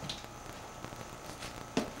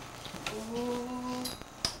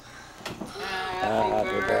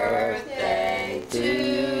 Happy birthday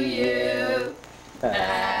to you.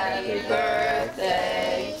 Happy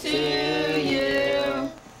birthday to you.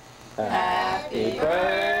 Happy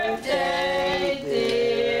birthday,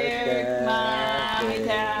 dear Mommy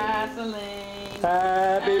Kathleen.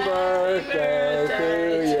 Happy birthday to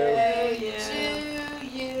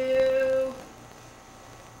you. you.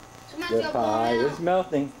 The pie is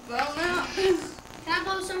melting. Blow them out. Can I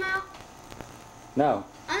blow some out? No.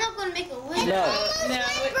 I'm not gonna make a wish. No. No,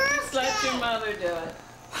 just let your mother do it.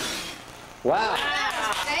 Wow.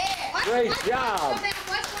 Great job.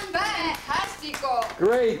 Fantastico.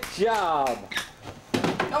 Great job.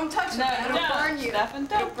 Don't touch it. It'll burn you. Stefan,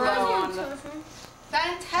 don't blow on the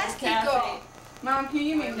Fantastico. Mom, can you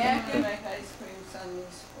give me a You can napkin? make ice cream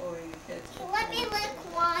sundaes for you kids. Let me lick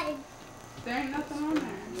one. There ain't nothing on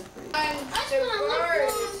there. I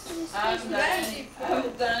haven't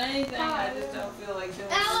done anything, I just don't feel like doing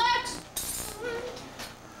it. Alex!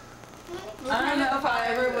 I don't know if I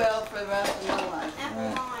ever will for the rest of my life.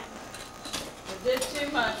 Everyone. I did too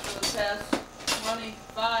much for the past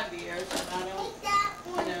 25 years, and I don't, Take that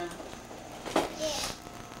one. you know.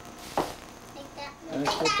 Take that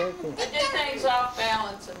That's one. okay. I did things off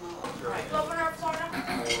balance in my life.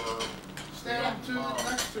 Stand two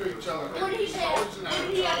next to each other. What did he say? I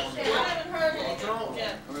haven't heard anything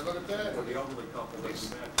yet. I mean, look at that. The elderly couple that we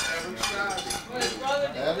met. Average size. Well, his brother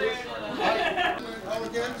declared it. How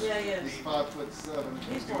again? Yeah, he is. He's 5'7".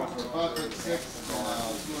 He's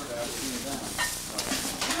 5'6".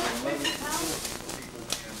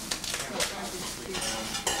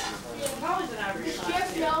 Probably an average size.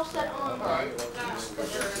 Jeff, you all set on. All right. We're gonna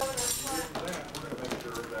make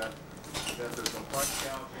sure that there's no price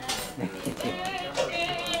gouging.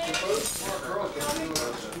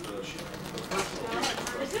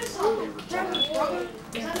 Is this all?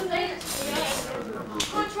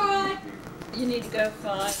 You need to go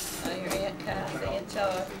find your Aunt Kathy and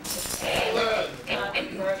tell her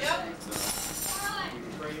happy birthday.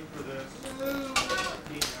 Training for this.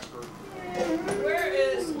 Team effort. Where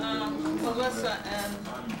is Melissa and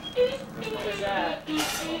where's that?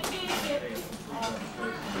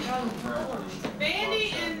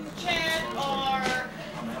 Bandy and Chad are.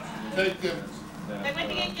 Take them. They went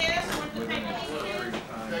to get gas and went to take them.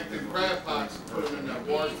 Take the crab pots and put them in that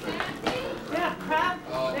wash thing. Yeah, crap.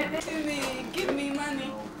 Give me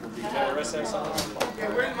money. Okay, where's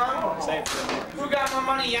mine? Same. Who got my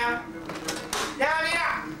money, yeah?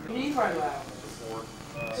 Yeah. He's right loud.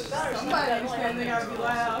 Somebody's standing out be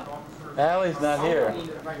loud. Allie's not here.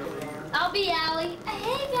 I'll be Allie.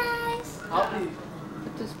 Hey guys. I'll be.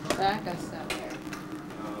 Put this back us down there.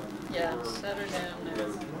 Yeah, set her down there.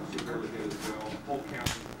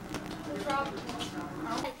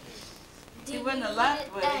 He wouldn't have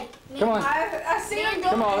left, would he? Come on. I see him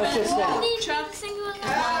Come on, let's just stand. Chuck,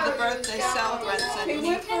 one of the birthday celebrants. He And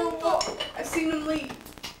went for a walk. I seen him leave.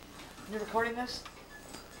 You recording this?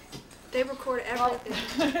 They record everything.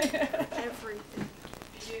 Everything.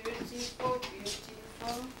 beautiful,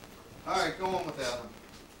 beautiful. All right, go on without him.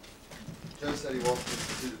 Joe said he walked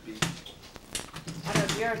to the beach. I know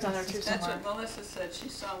Jared's on there too That's somewhere. what Melissa said. She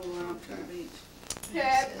saw me when I went to the beach.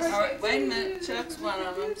 Yeah, All right, wait a minute. Chuck's one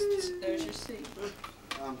of them. There's your seat.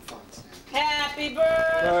 I'm fine, Stan. Happy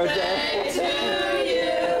birthday to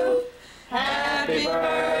you. Happy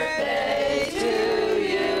birthday to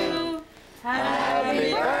you.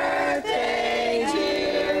 Happy birthday,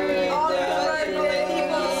 dear. All the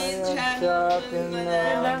people. Chuck and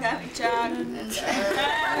Chuck.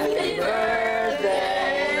 Happy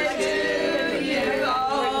birthday to you.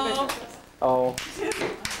 Oh.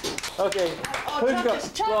 Okay. Who's got?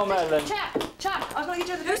 Well, Madeline. Chuck, I was gonna get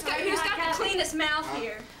you the picture. Who's got the cleanest mouth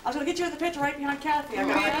here? I was gonna get you the picture right behind Kathy. I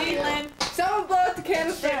got Kathy, Lynn. Someone blow out the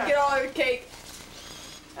canister and get all your cake.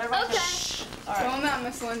 Everybody. Okay. All right. Throw them out,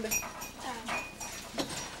 Miss Linda.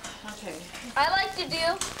 Okay. I like to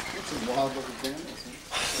do. It's a wild looking candles.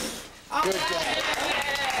 Good job.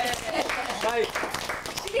 Nice.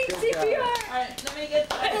 She needs CPR. All right, let me get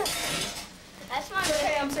that. That's my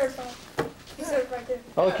Okay, I'm certified.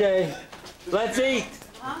 Okay, let's eat.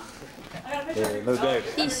 Huh? I got a Yeah, picture. no doubt.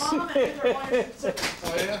 Mom and Peter wanted to sit.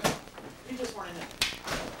 Oh, yeah? You just weren't in it.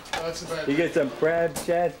 Oh, that's a bad You get some crab,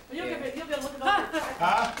 Chad? But you'll be able to look it up.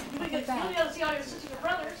 Huh? You'll be able to see all your sisters and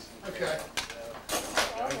brothers. Okay.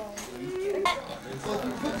 Well, if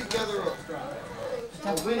we put together a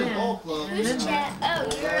winning ball club. Oh, you're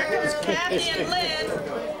Kathy and Lynn.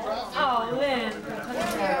 Oh, Lynn.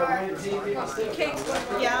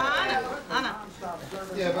 Yeah, I know.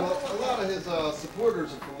 Yeah, but a lot of his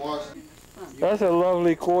supporters are from Washington. That's a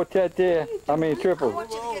lovely quartet there. I mean triple.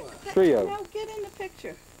 Trio. No, get in the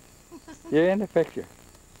picture. You're in the picture.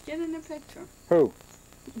 Get in the picture. Who?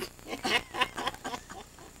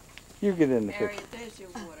 You get in the Harriet, picture. there's your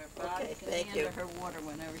water. Bobby can hand her her water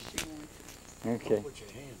whenever she wants it. Okay.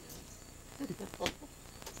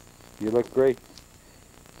 You look great.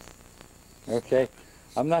 Okay.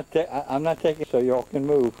 I'm not taking so y'all can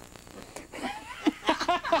move.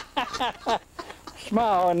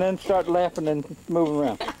 Smile and then start laughing and moving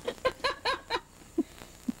around.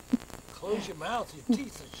 Close your mouth, your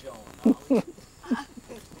teeth are showing.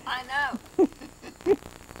 I know.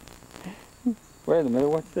 Wait a minute,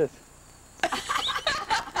 what's this?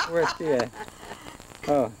 Where's she at?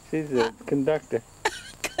 Oh, she's a conductor.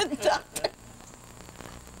 Conductor.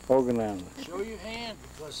 Organizer. Show your hand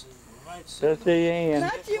because you might see. That's the end.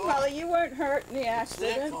 Not you, Molly. You weren't hurt in the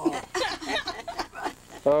accident.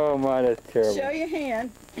 Oh my, that's terrible. Show your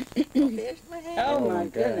hand. There's my hand. Oh, Oh, my my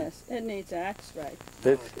God. goodness. It needs x-ray.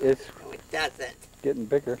 It's No, it doesn't. getting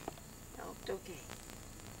bigger. No, it's okay.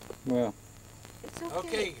 Well, It's okay.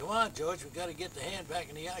 Okay, come on, George. We got to get the hand back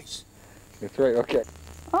in the ice. that's right. Okay.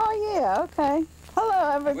 Oh, yeah, okay.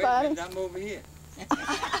 Hello, everybody. I'm over here.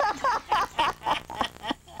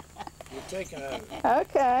 You're taking a...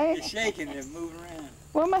 Okay. You're shaking and moving around.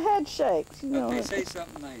 Well, my head shakes. You know. Okay, say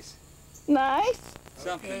something nice. Nice?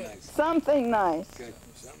 Something Okay. nice. Something nice. Good.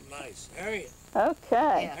 Something nice. Harriet,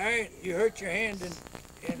 Okay. Harriet, you hurt your hand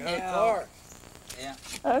in her No. car. Yeah.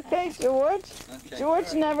 Okay, George. Okay.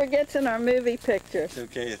 George never gets in our movie pictures.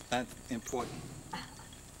 It's okay. It's not important.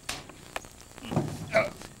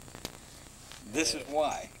 This is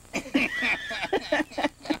why.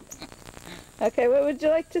 Okay, what would you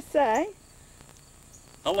like to say?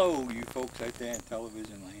 Hello, you folks out there in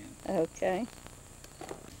television land. Okay.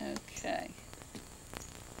 Okay.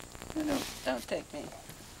 No, don't take me.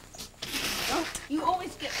 Oh, you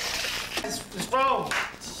always get... It's wrong.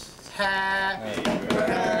 Happy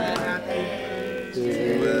birthday to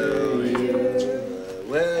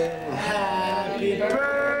you. Happy birthday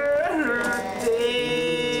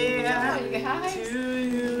to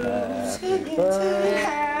you.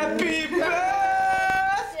 Happy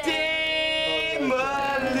birthday,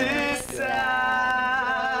 Melissa.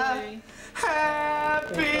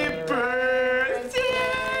 Happy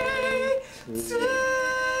birthday to you.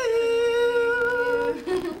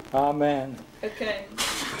 Amen. Okay.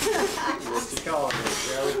 What's the color,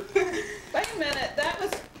 Joey? Wait a minute, that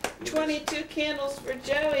was 22 candles for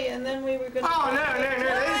Joey, and then we were going to... Oh, no,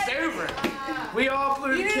 it's over. We all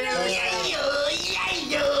blew the candles.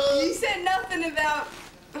 You said nothing about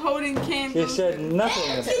holding She candles. said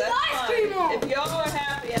nothing. That's ice fine. cream on. If y'all are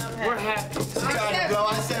happy, I'm happy. We're happy. I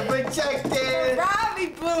said, protected. Robbie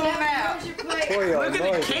blew them out. For your Look at the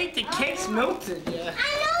noise. cake. The cake's melted. Yeah. I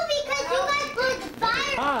know because you guys blew the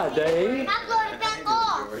fire. Hi, Dave. I blew it back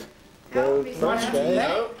off. Go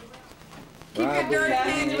birthday. Keep your dirty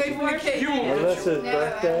hands away from the cake. Melissa's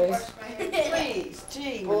birthday. Please,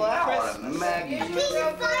 gee. Pull out Maggie. Piece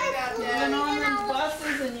of fire flew You've been on those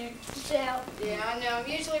buses and you... Yeah, I know. I'm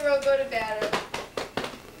usually real good about it.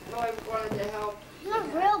 Really wanted to help. You're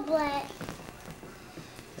real black.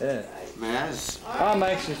 Yeah. Man, I'm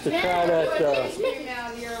anxious to try that Scream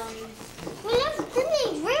out here on me. Well, this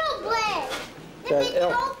thing's real black. that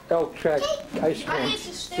elk track ice I cream. used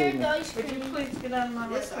to stare at the ice Would you cream. please get out of my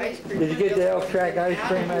This way? ice cream. Did you get the elk track ice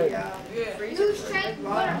cream out? Who's trying to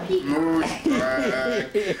put a peak?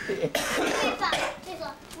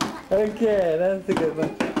 Okay, that's a good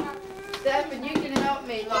one. Stephen, you can help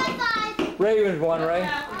me. Like, Ravens won, right?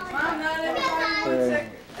 Mom, not everybody.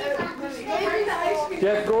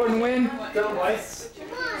 Jeff Gordon win? Finished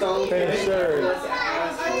third.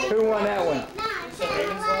 Who won that one?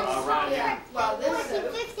 Yeah, well, this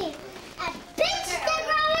is... 15. A big sticker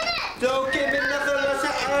on it. don't give me nothing unless I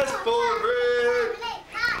ask for it.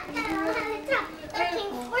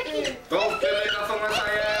 13, 14, Don't give me nothing unless I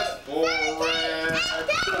ask for it.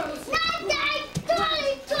 19,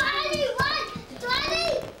 20,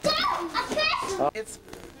 21, 22. It's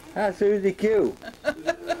Hi, Susie Q.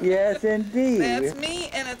 Yes, indeed. That's me,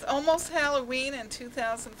 and it's almost Halloween in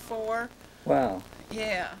 2004. Wow.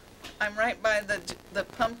 Yeah. I'm right by the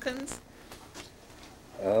pumpkins.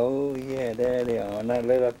 Oh, yeah, there they are. Not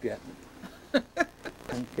lit up yet. Okay,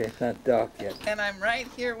 it's not dark yet. And I'm right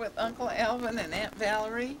here with Uncle Alvin and Aunt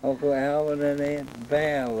Valerie. Uncle Alvin and Aunt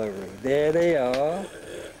Valerie. There they are.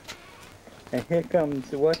 And here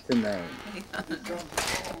comes, what's the name?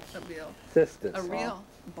 Sisters. A real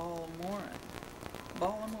Ballamoran.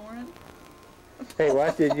 Ballamoran? Hey,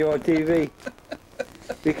 watch it. You're on TV.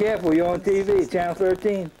 Be careful. You're on TV. Channel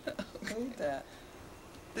 13. Who's that?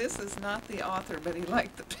 This is not the author, but he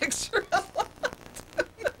liked the picture a lot.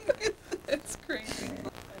 It's crazy. I mean,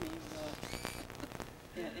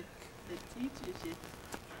 yeah, it teaches you.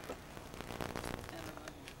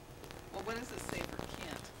 Well, what does it say for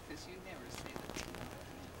Kent? Because you never say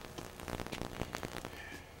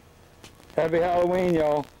that. Happy Halloween,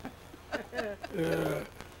 y'all.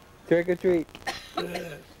 Trick or treat.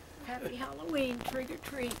 Happy Halloween, trick or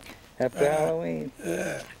treat. Happy Halloween.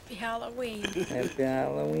 Happy Halloween. Happy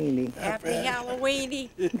Halloweeny. Happy Halloweeny.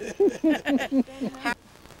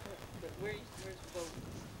 But where's the boat?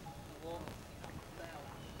 The wall?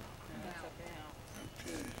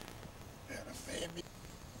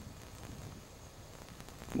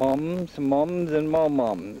 Mums and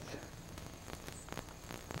mums.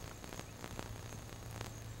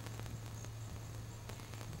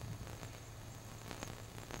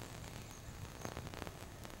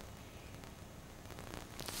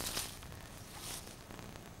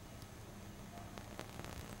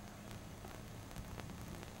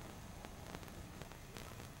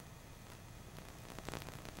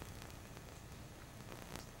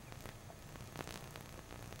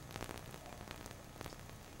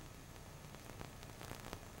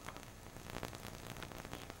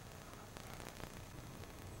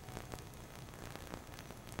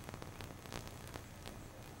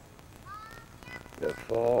 The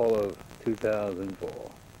fall of 2004.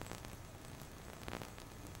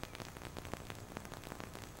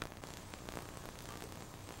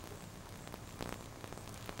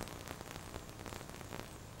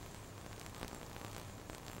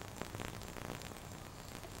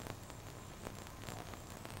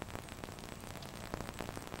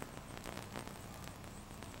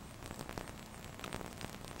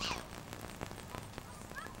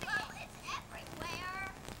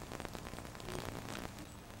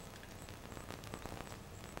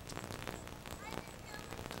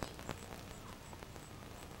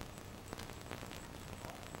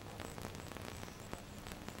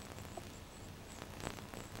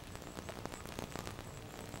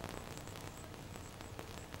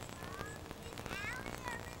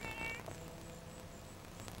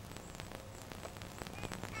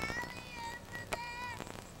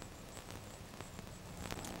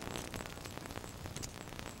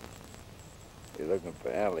 You're looking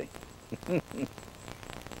for Allie.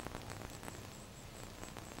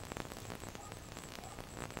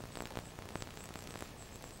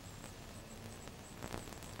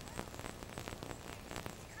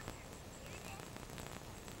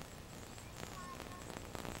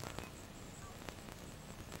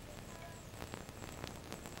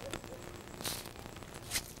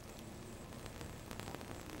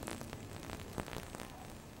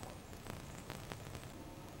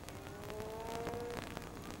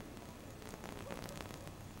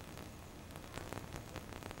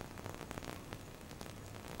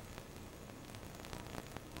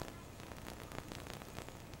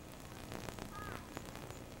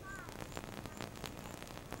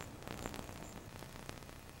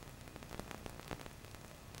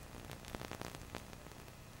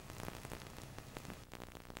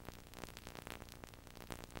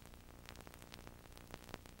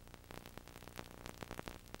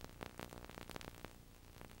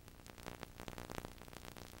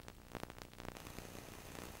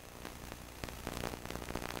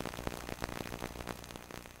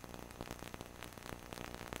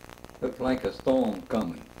 Looks like a storm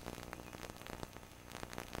coming.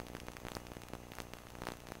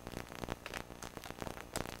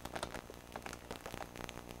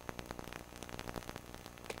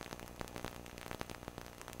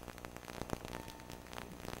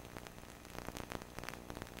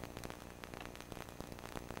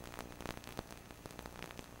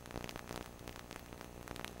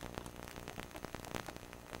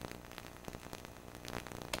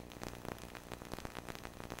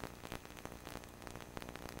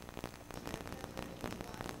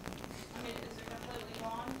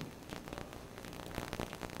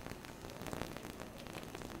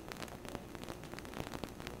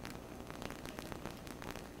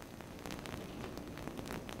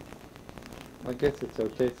 I guess it's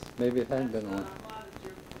okay. Maybe it hadn't been on.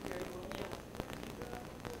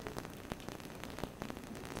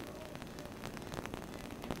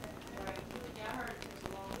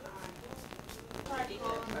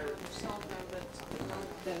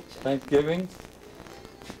 Thanksgiving,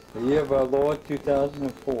 the year of our Lord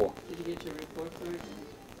 2004. Did you get your report card?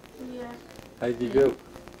 Yeah. How'd you do?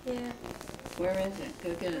 Yeah. Where is it?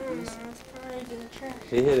 Go get it, please. It's probably in the trash.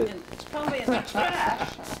 He hit it. It's probably in the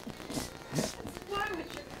trash. Why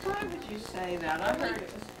would you say that? I heard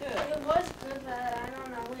it was good. It was good, but I don't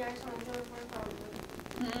know. We actually enjoyed it probably.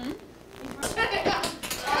 Hmm?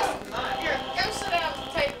 Here, go sit down at the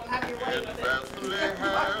table and have your way with it.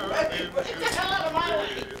 Get the hell out of my way.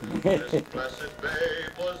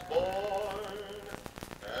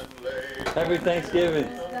 Happy Thanksgiving.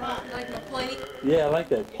 Like my plate, Yeah, I like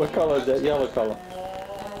that. What color is that? Yellow color.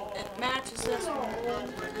 it matches this one.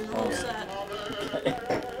 Whole set.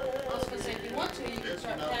 I was gonna say, if you want to, you can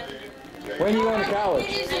start packing. When are you going to college?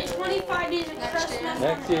 It is 25 days of Christmas.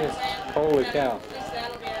 Next year. Holy cow.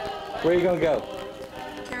 Where are you going to go?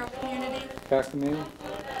 Carroll Community. Carroll Community?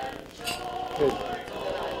 Good.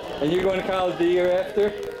 And you're going to college the year after?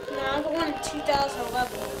 No, I'm going in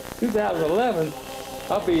 2011. 2011?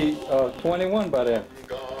 I'll be 21 by then.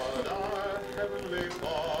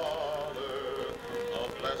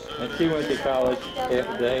 And she went to college half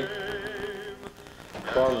a day.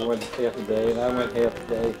 Barbara went half a day, and I went half a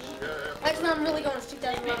day. Actually, I'm really going to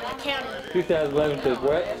 2011. I counted. 2011 to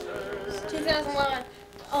what? 2011.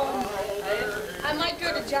 I might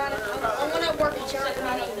go to John. I want to work at John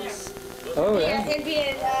Hopkins. Oh, Yeah, yeah? and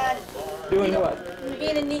be Doing what?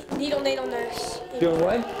 being a needle nurse. Doing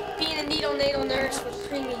what? Being a needle nurse for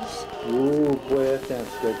preemies. Ooh, boy, that sounds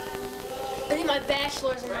good. I need my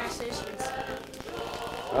bachelor's in physicians.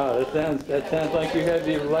 Oh, that sounds like you have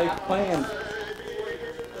your life planned.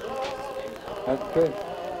 That's good.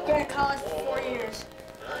 Going to college for 4 years.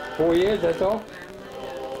 4 years, that's all?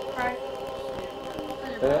 Right.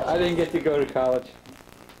 I didn't get to go to college.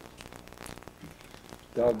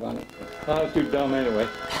 Doggone it. I was too dumb anyway.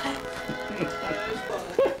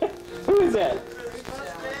 Who is that?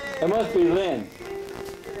 It must be Lynn.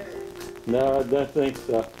 No, I don't think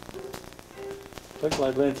so. Looks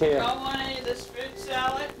like Lynn's hair. Y'all want any of this fruit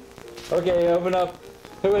salad? Okay, open up.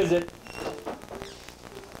 Who is it?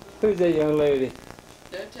 Who's that young lady?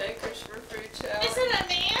 No takers for fruit salad. Is it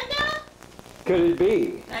Amanda? Could it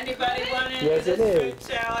be? Anybody want any Yes, of it this is. fruit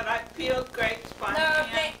salad? I peeled grapes by No,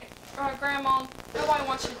 hand. Grandma, nobody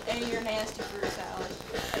wants any of your nasty fruit salad.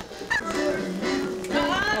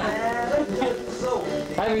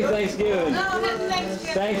 Happy Thanksgiving. No, happy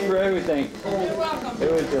Thanksgiving. Thanks for everything. You're welcome.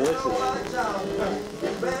 It was delicious.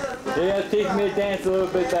 You gotta teach me to dance a little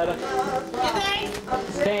bit better. You think?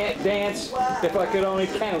 Can't dance if I could only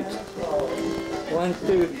count. 1,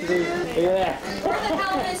 2, 3, yeah. Where the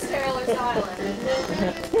hell is Taylor's Island?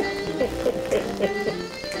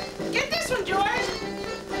 Get this one, George.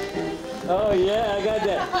 Oh yeah, I got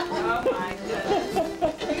that. Oh my goodness.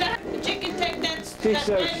 But you can take that. She's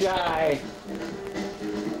so shy.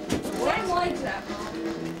 Sam likes that, Mom.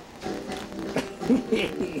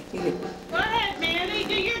 Go ahead, Mandy.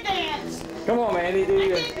 Do your dance. Come on, Mandy, do I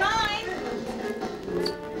your. did mine.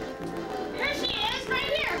 Here she is,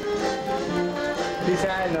 right here. She's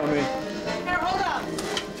hiding on me. Here, hold up.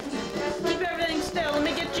 Keep everything still. Let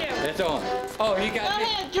me get you. It's on. Oh, you Go got me.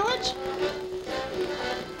 ahead, George.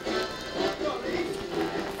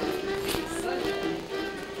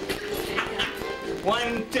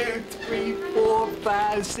 One, 2, 3, 4,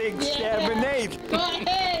 5, 6, 7, 8. Go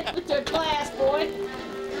ahead with your class, boy.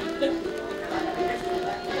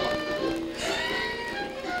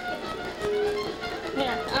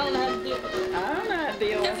 Here, I don't know how to do it. I don't know how to deal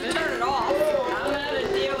You have with to it. turn it off. I don't know how to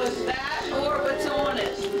deal with that or what's on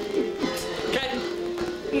it.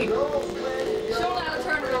 Show them how to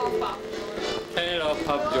turn it off, Pop. Turn it off,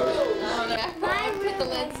 Pop George. Mine put the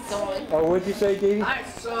lenses on. Oh, what'd you say, Dee Dee?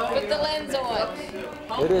 Put the lens on.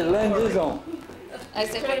 It is lens is on. I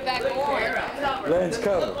said put it back on. Lens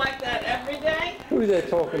cover. Look like that every day? Who's that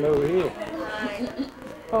talking over here?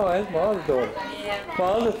 Oh, that's my other daughter. My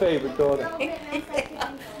other favorite daughter. You're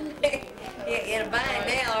in a bind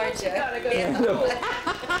now, aren't you?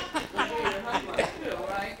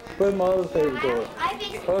 Where's my other favorite daughter?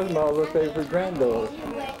 Where's my other favorite granddaughter?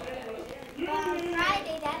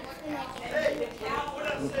 Friday, that's when I get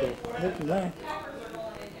Okay, this is nice.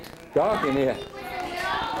 Dark in here.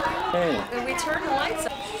 Hey, When we turn the lights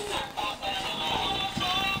on.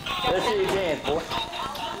 let's see you dance, boy.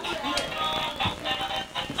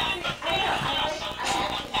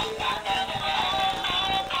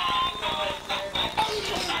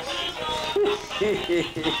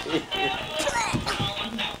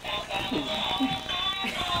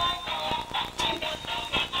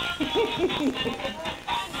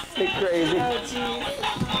 You're crazy.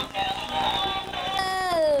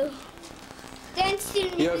 Oh, dance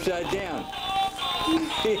to You're upside down.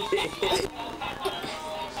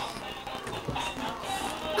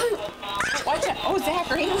 Watch out. Oh,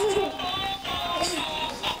 Zachary.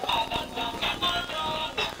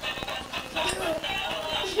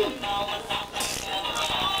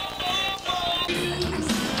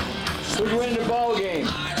 Who's winning the ball game?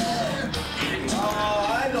 Oh,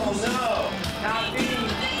 I don't know. Not me.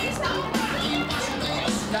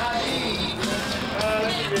 Not me.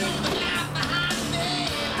 That's good.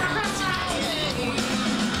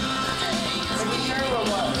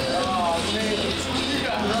 Oh, man. You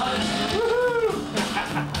got lucky. Woohoo!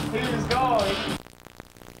 He was going.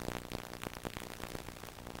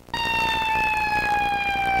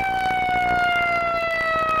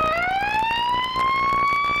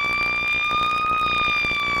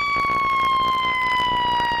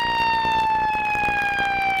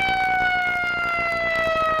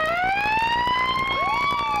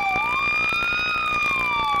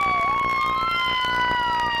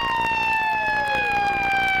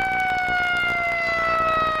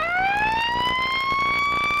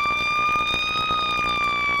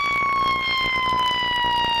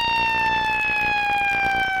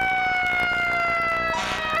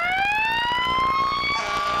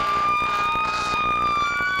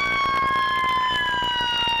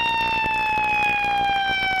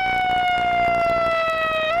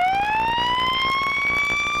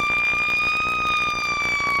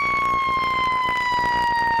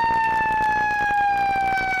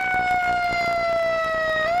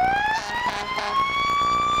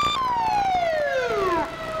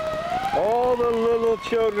 All the little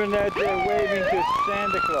children out there waving to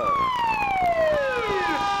Santa Claus.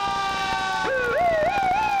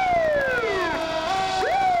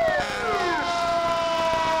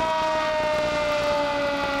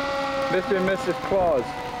 Mr. and Mrs. Claus.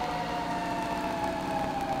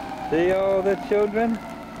 See all the children?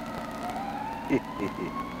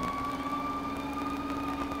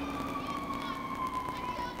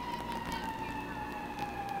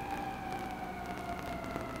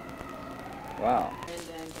 Wow. And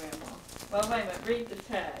then Grandma. Well, wait a minute, read the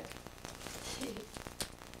tag. She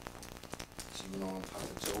went on Papa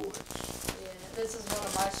George. Yeah, this is one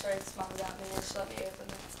of my shirts Mom got me, and she let me open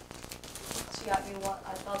it. She got me one.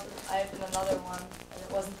 I thought that I opened another one, and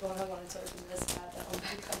it wasn't the one I wanted to open. This and I had that one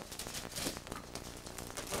back up.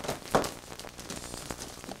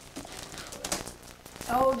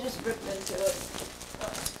 Oh, just ripped into it.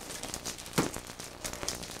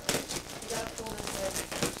 You gotta pull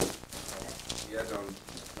this in. Yeah, don't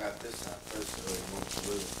wrap this out first so it won't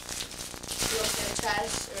pollute. You want to get a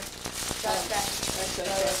trash or trash bag? That's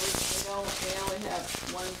okay. We only have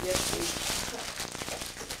one gift each.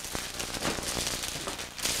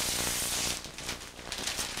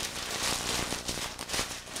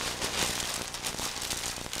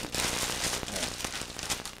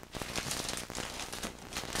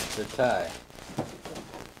 The tie.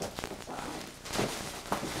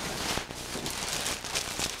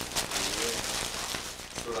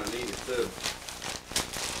 That's what I needed too.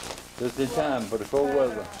 Just in time for the cold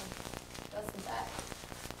weather. That's the back.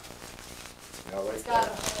 Y'all like It's got a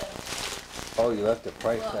that? hood. Oh, you left the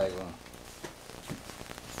price tag on.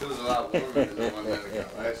 It was a lot warmer than the one that I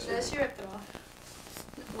got last year. Yeah, she ripped it off.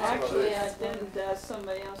 Actually, I didn't,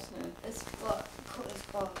 somebody else knew. It's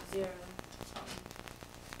called zero something.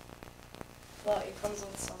 But it comes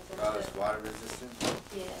with something. Oh, it's water resistant?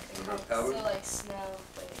 Yeah, it And comes repellent? so like snow,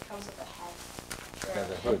 but it comes with a hat. Got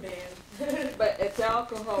a hood. Headband. But it's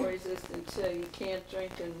alcohol resistant too. You can't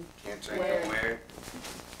drink and Can't drink wear and it. wear it?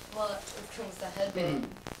 Well, it comes with a headband. You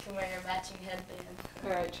can wear your matching headband.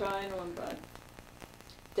 Alright, try it on, bud.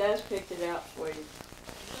 Des picked it out for you.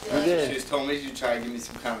 You did. She just told me you try to give me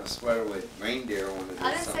some kind of sweater with reindeer on it or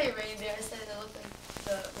I didn't something. say reindeer, I said it looked like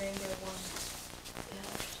the reindeer one.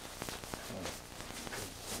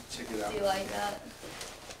 Check it Yeah. out. Do you like that?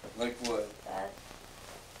 Like what? That?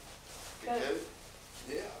 The coat?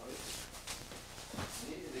 Yeah.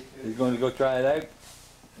 You going to go try it out?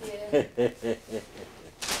 Yeah. Do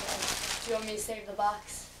you want me to save the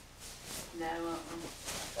box? No,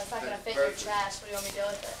 That's not gonna fit your trash. What do you want me to do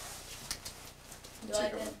with it? Do you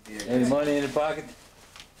like it? Any money in the pocket?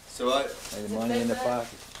 So what? Any money in the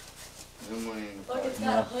pocket? No money in the Look, pocket. it's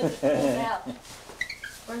got a hood that pulls out.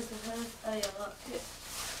 Where's the hood? Oh yeah, look. it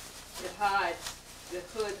hides. The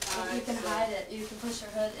hood hides. You can hide it. You can push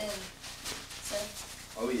your hood in. See?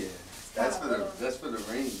 Oh yeah. That's for the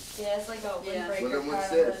rain. Yeah, it's like a Yeah. windbreaker What kind what's of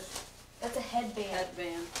hood. this? That's a headband.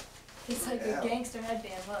 Headband. It's like Yeah. a gangster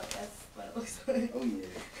headband. Look, that's what it looks like. Oh yeah.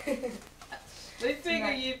 We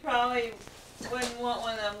figure you probably wouldn't want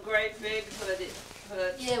one of them great big hooded.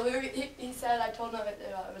 Yeah, he said I told him it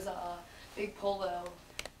was a big polo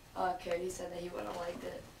coat. He said that he wouldn't have liked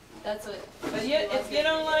it. That's what. But if you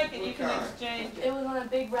don't like it, you can exchange it. It was one of the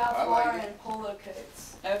big Ralph I like Lauren it. polo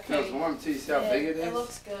coats. Feels Okay. warm too. See how big it is? It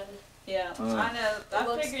looks good. Yeah, Mm. I know. I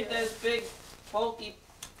looks figured good. those big, bulky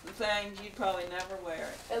things, you'd probably never wear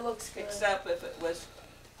it. It looks good. Except if it was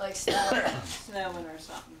Like snow. snowing or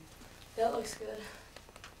something. That looks good.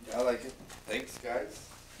 Yeah, I like it. Thanks, guys.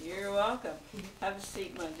 You're welcome. Have a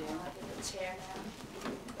seat, my dear. I'll get the chair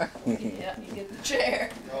now. Yeah, you get the chair.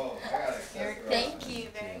 Oh, I got it. Thank you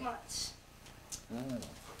very much.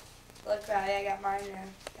 Look, Riley, I got mine now.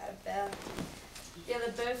 Got a bell. Yeah,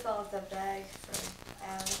 the bow fell off the bag from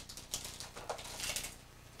Allie.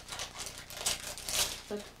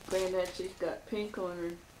 Look, Granddad, she's got pink on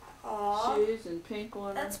her Aww. shoes and pink on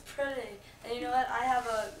her. That's pretty. And you know what? I have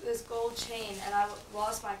this gold chain, and I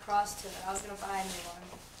lost my cross to it. I was gonna buy a new one.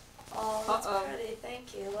 Oh, that's pretty.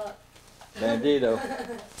 Thank you. Look. Bandito.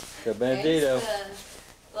 The bandito. Thanks,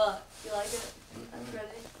 look, you like it? That's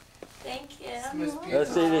pretty. Thank you.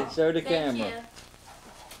 Let's see the, show the Thank camera. you.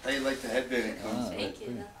 How you like the headband it comes with? Thank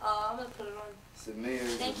you. Oh, I'm gonna put it on. Is it me or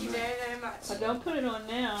is Thank it you me? very, very much. Oh, don't put it on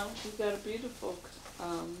now. She's got a beautiful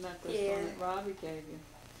necklace Yeah. on that Robbie gave you.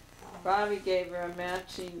 Robbie gave her a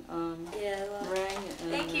matching Yeah, look. ring.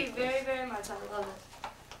 And Thank you necklace. very, very much. I love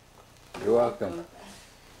it. You're welcome.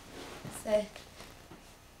 Say,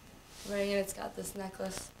 ring, and it's got this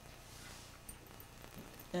necklace.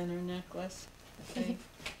 And her necklace. Okay.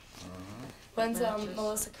 When's Matches.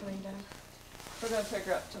 Melissa coming down? We're gonna pick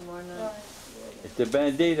her up tomorrow night. It's the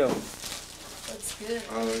bandito. That's good.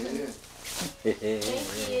 Oh, yeah.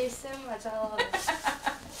 Thank you so much. I love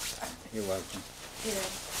it. You're welcome. Yeah.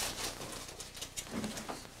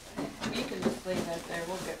 You can just leave that there.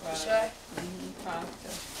 We'll get right. Sure.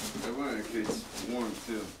 Mm-hmm. I wonder if it's warm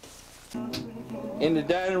too. In the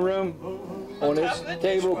dining room, on this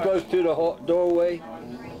table close to the doorway,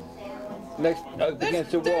 next up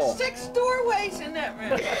against the wall. There's 6 doorways in that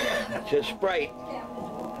room. Just Sprite.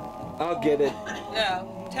 I'll get it.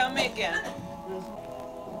 No, tell me again.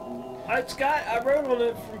 Scott, I wrote on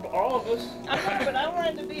it for all of us. I know, but I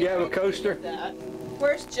wanted to be. You have a coaster? That.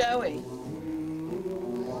 Where's Joey?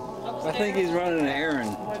 I think he's running an errand.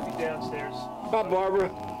 Might be downstairs. Bye, Barbara.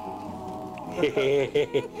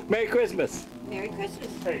 Merry Christmas. Merry Christmas.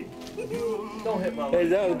 Hey, don't hit my Hey,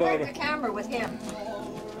 that was Break Barbara. the camera with him.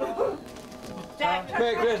 Jack, turn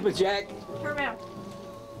Merry around. Christmas, Jack. Turn around.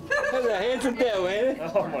 That's a handsome devil, ain't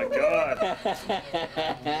it? Oh my God. That's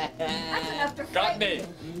enough to Got frighten me. you.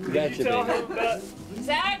 That's You tell it. him about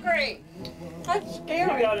Zachary. That's you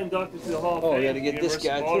scary. got inducted to the Hall of Oh, Fame. we gotta get this University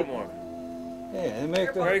guy of too. Baltimore. Yeah, Merry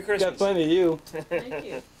Christmas. Merry Christmas. Got plenty of you. Thank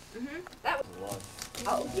you. That was,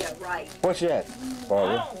 oh, yeah, right. What's that,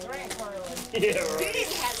 Barbara? Oh, grandfather. Yeah, You right.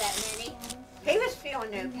 didn't have that many. He was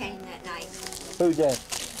feeling no pain that night. Who's that?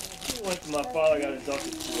 My father got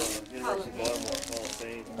inducted to University of Baltimore Hall of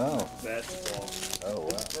Fame. Oh. Basketball. Oh, wow.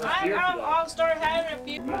 First year for that. I'll start having a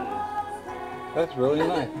few. That's really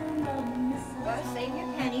nice. Gotta save your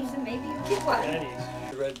pennies and maybe you get one. Pennies.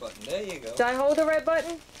 The red button. There you go. Did I hold the red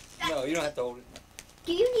button? No, you don't have to hold it.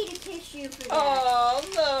 Do you need a tissue for that? Oh,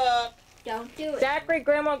 look. Don't do it. Zachary,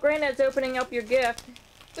 Grandma, Granddad's opening up your gift.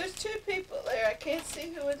 There's 2 people there. I can't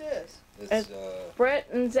see who it is. It's Brett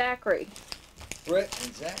and Zachary Brett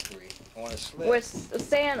and Zachary on a sled. with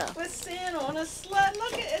Santa. With Santa on a sled.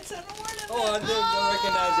 Look, it's an ornament. Oh, I don't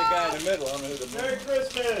recognize the guy in the middle. I don't know who the Merry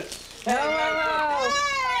Christmas. Hello.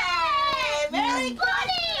 Hey, Merry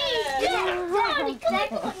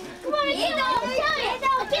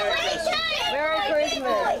Merry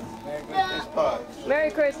Christmas. This pie.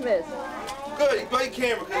 Merry Christmas. Good, great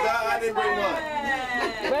camera, because I didn't bring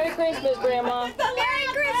mine. Merry Christmas, Grandma. Merry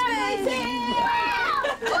Christmas!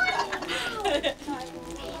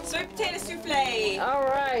 Sweet potato souffle. All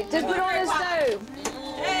right, just put it on the stove.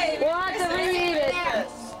 Hey, We'll have to reheat it.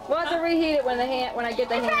 We'll have to reheat it when I get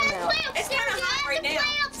the ham out. It's kind of hot right now.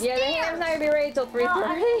 Yeah, the ham's not gonna be ready till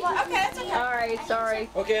 3:30. Okay, that's okay. All right, sorry.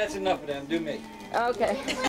 Okay, that's enough of them. Do me. Okay.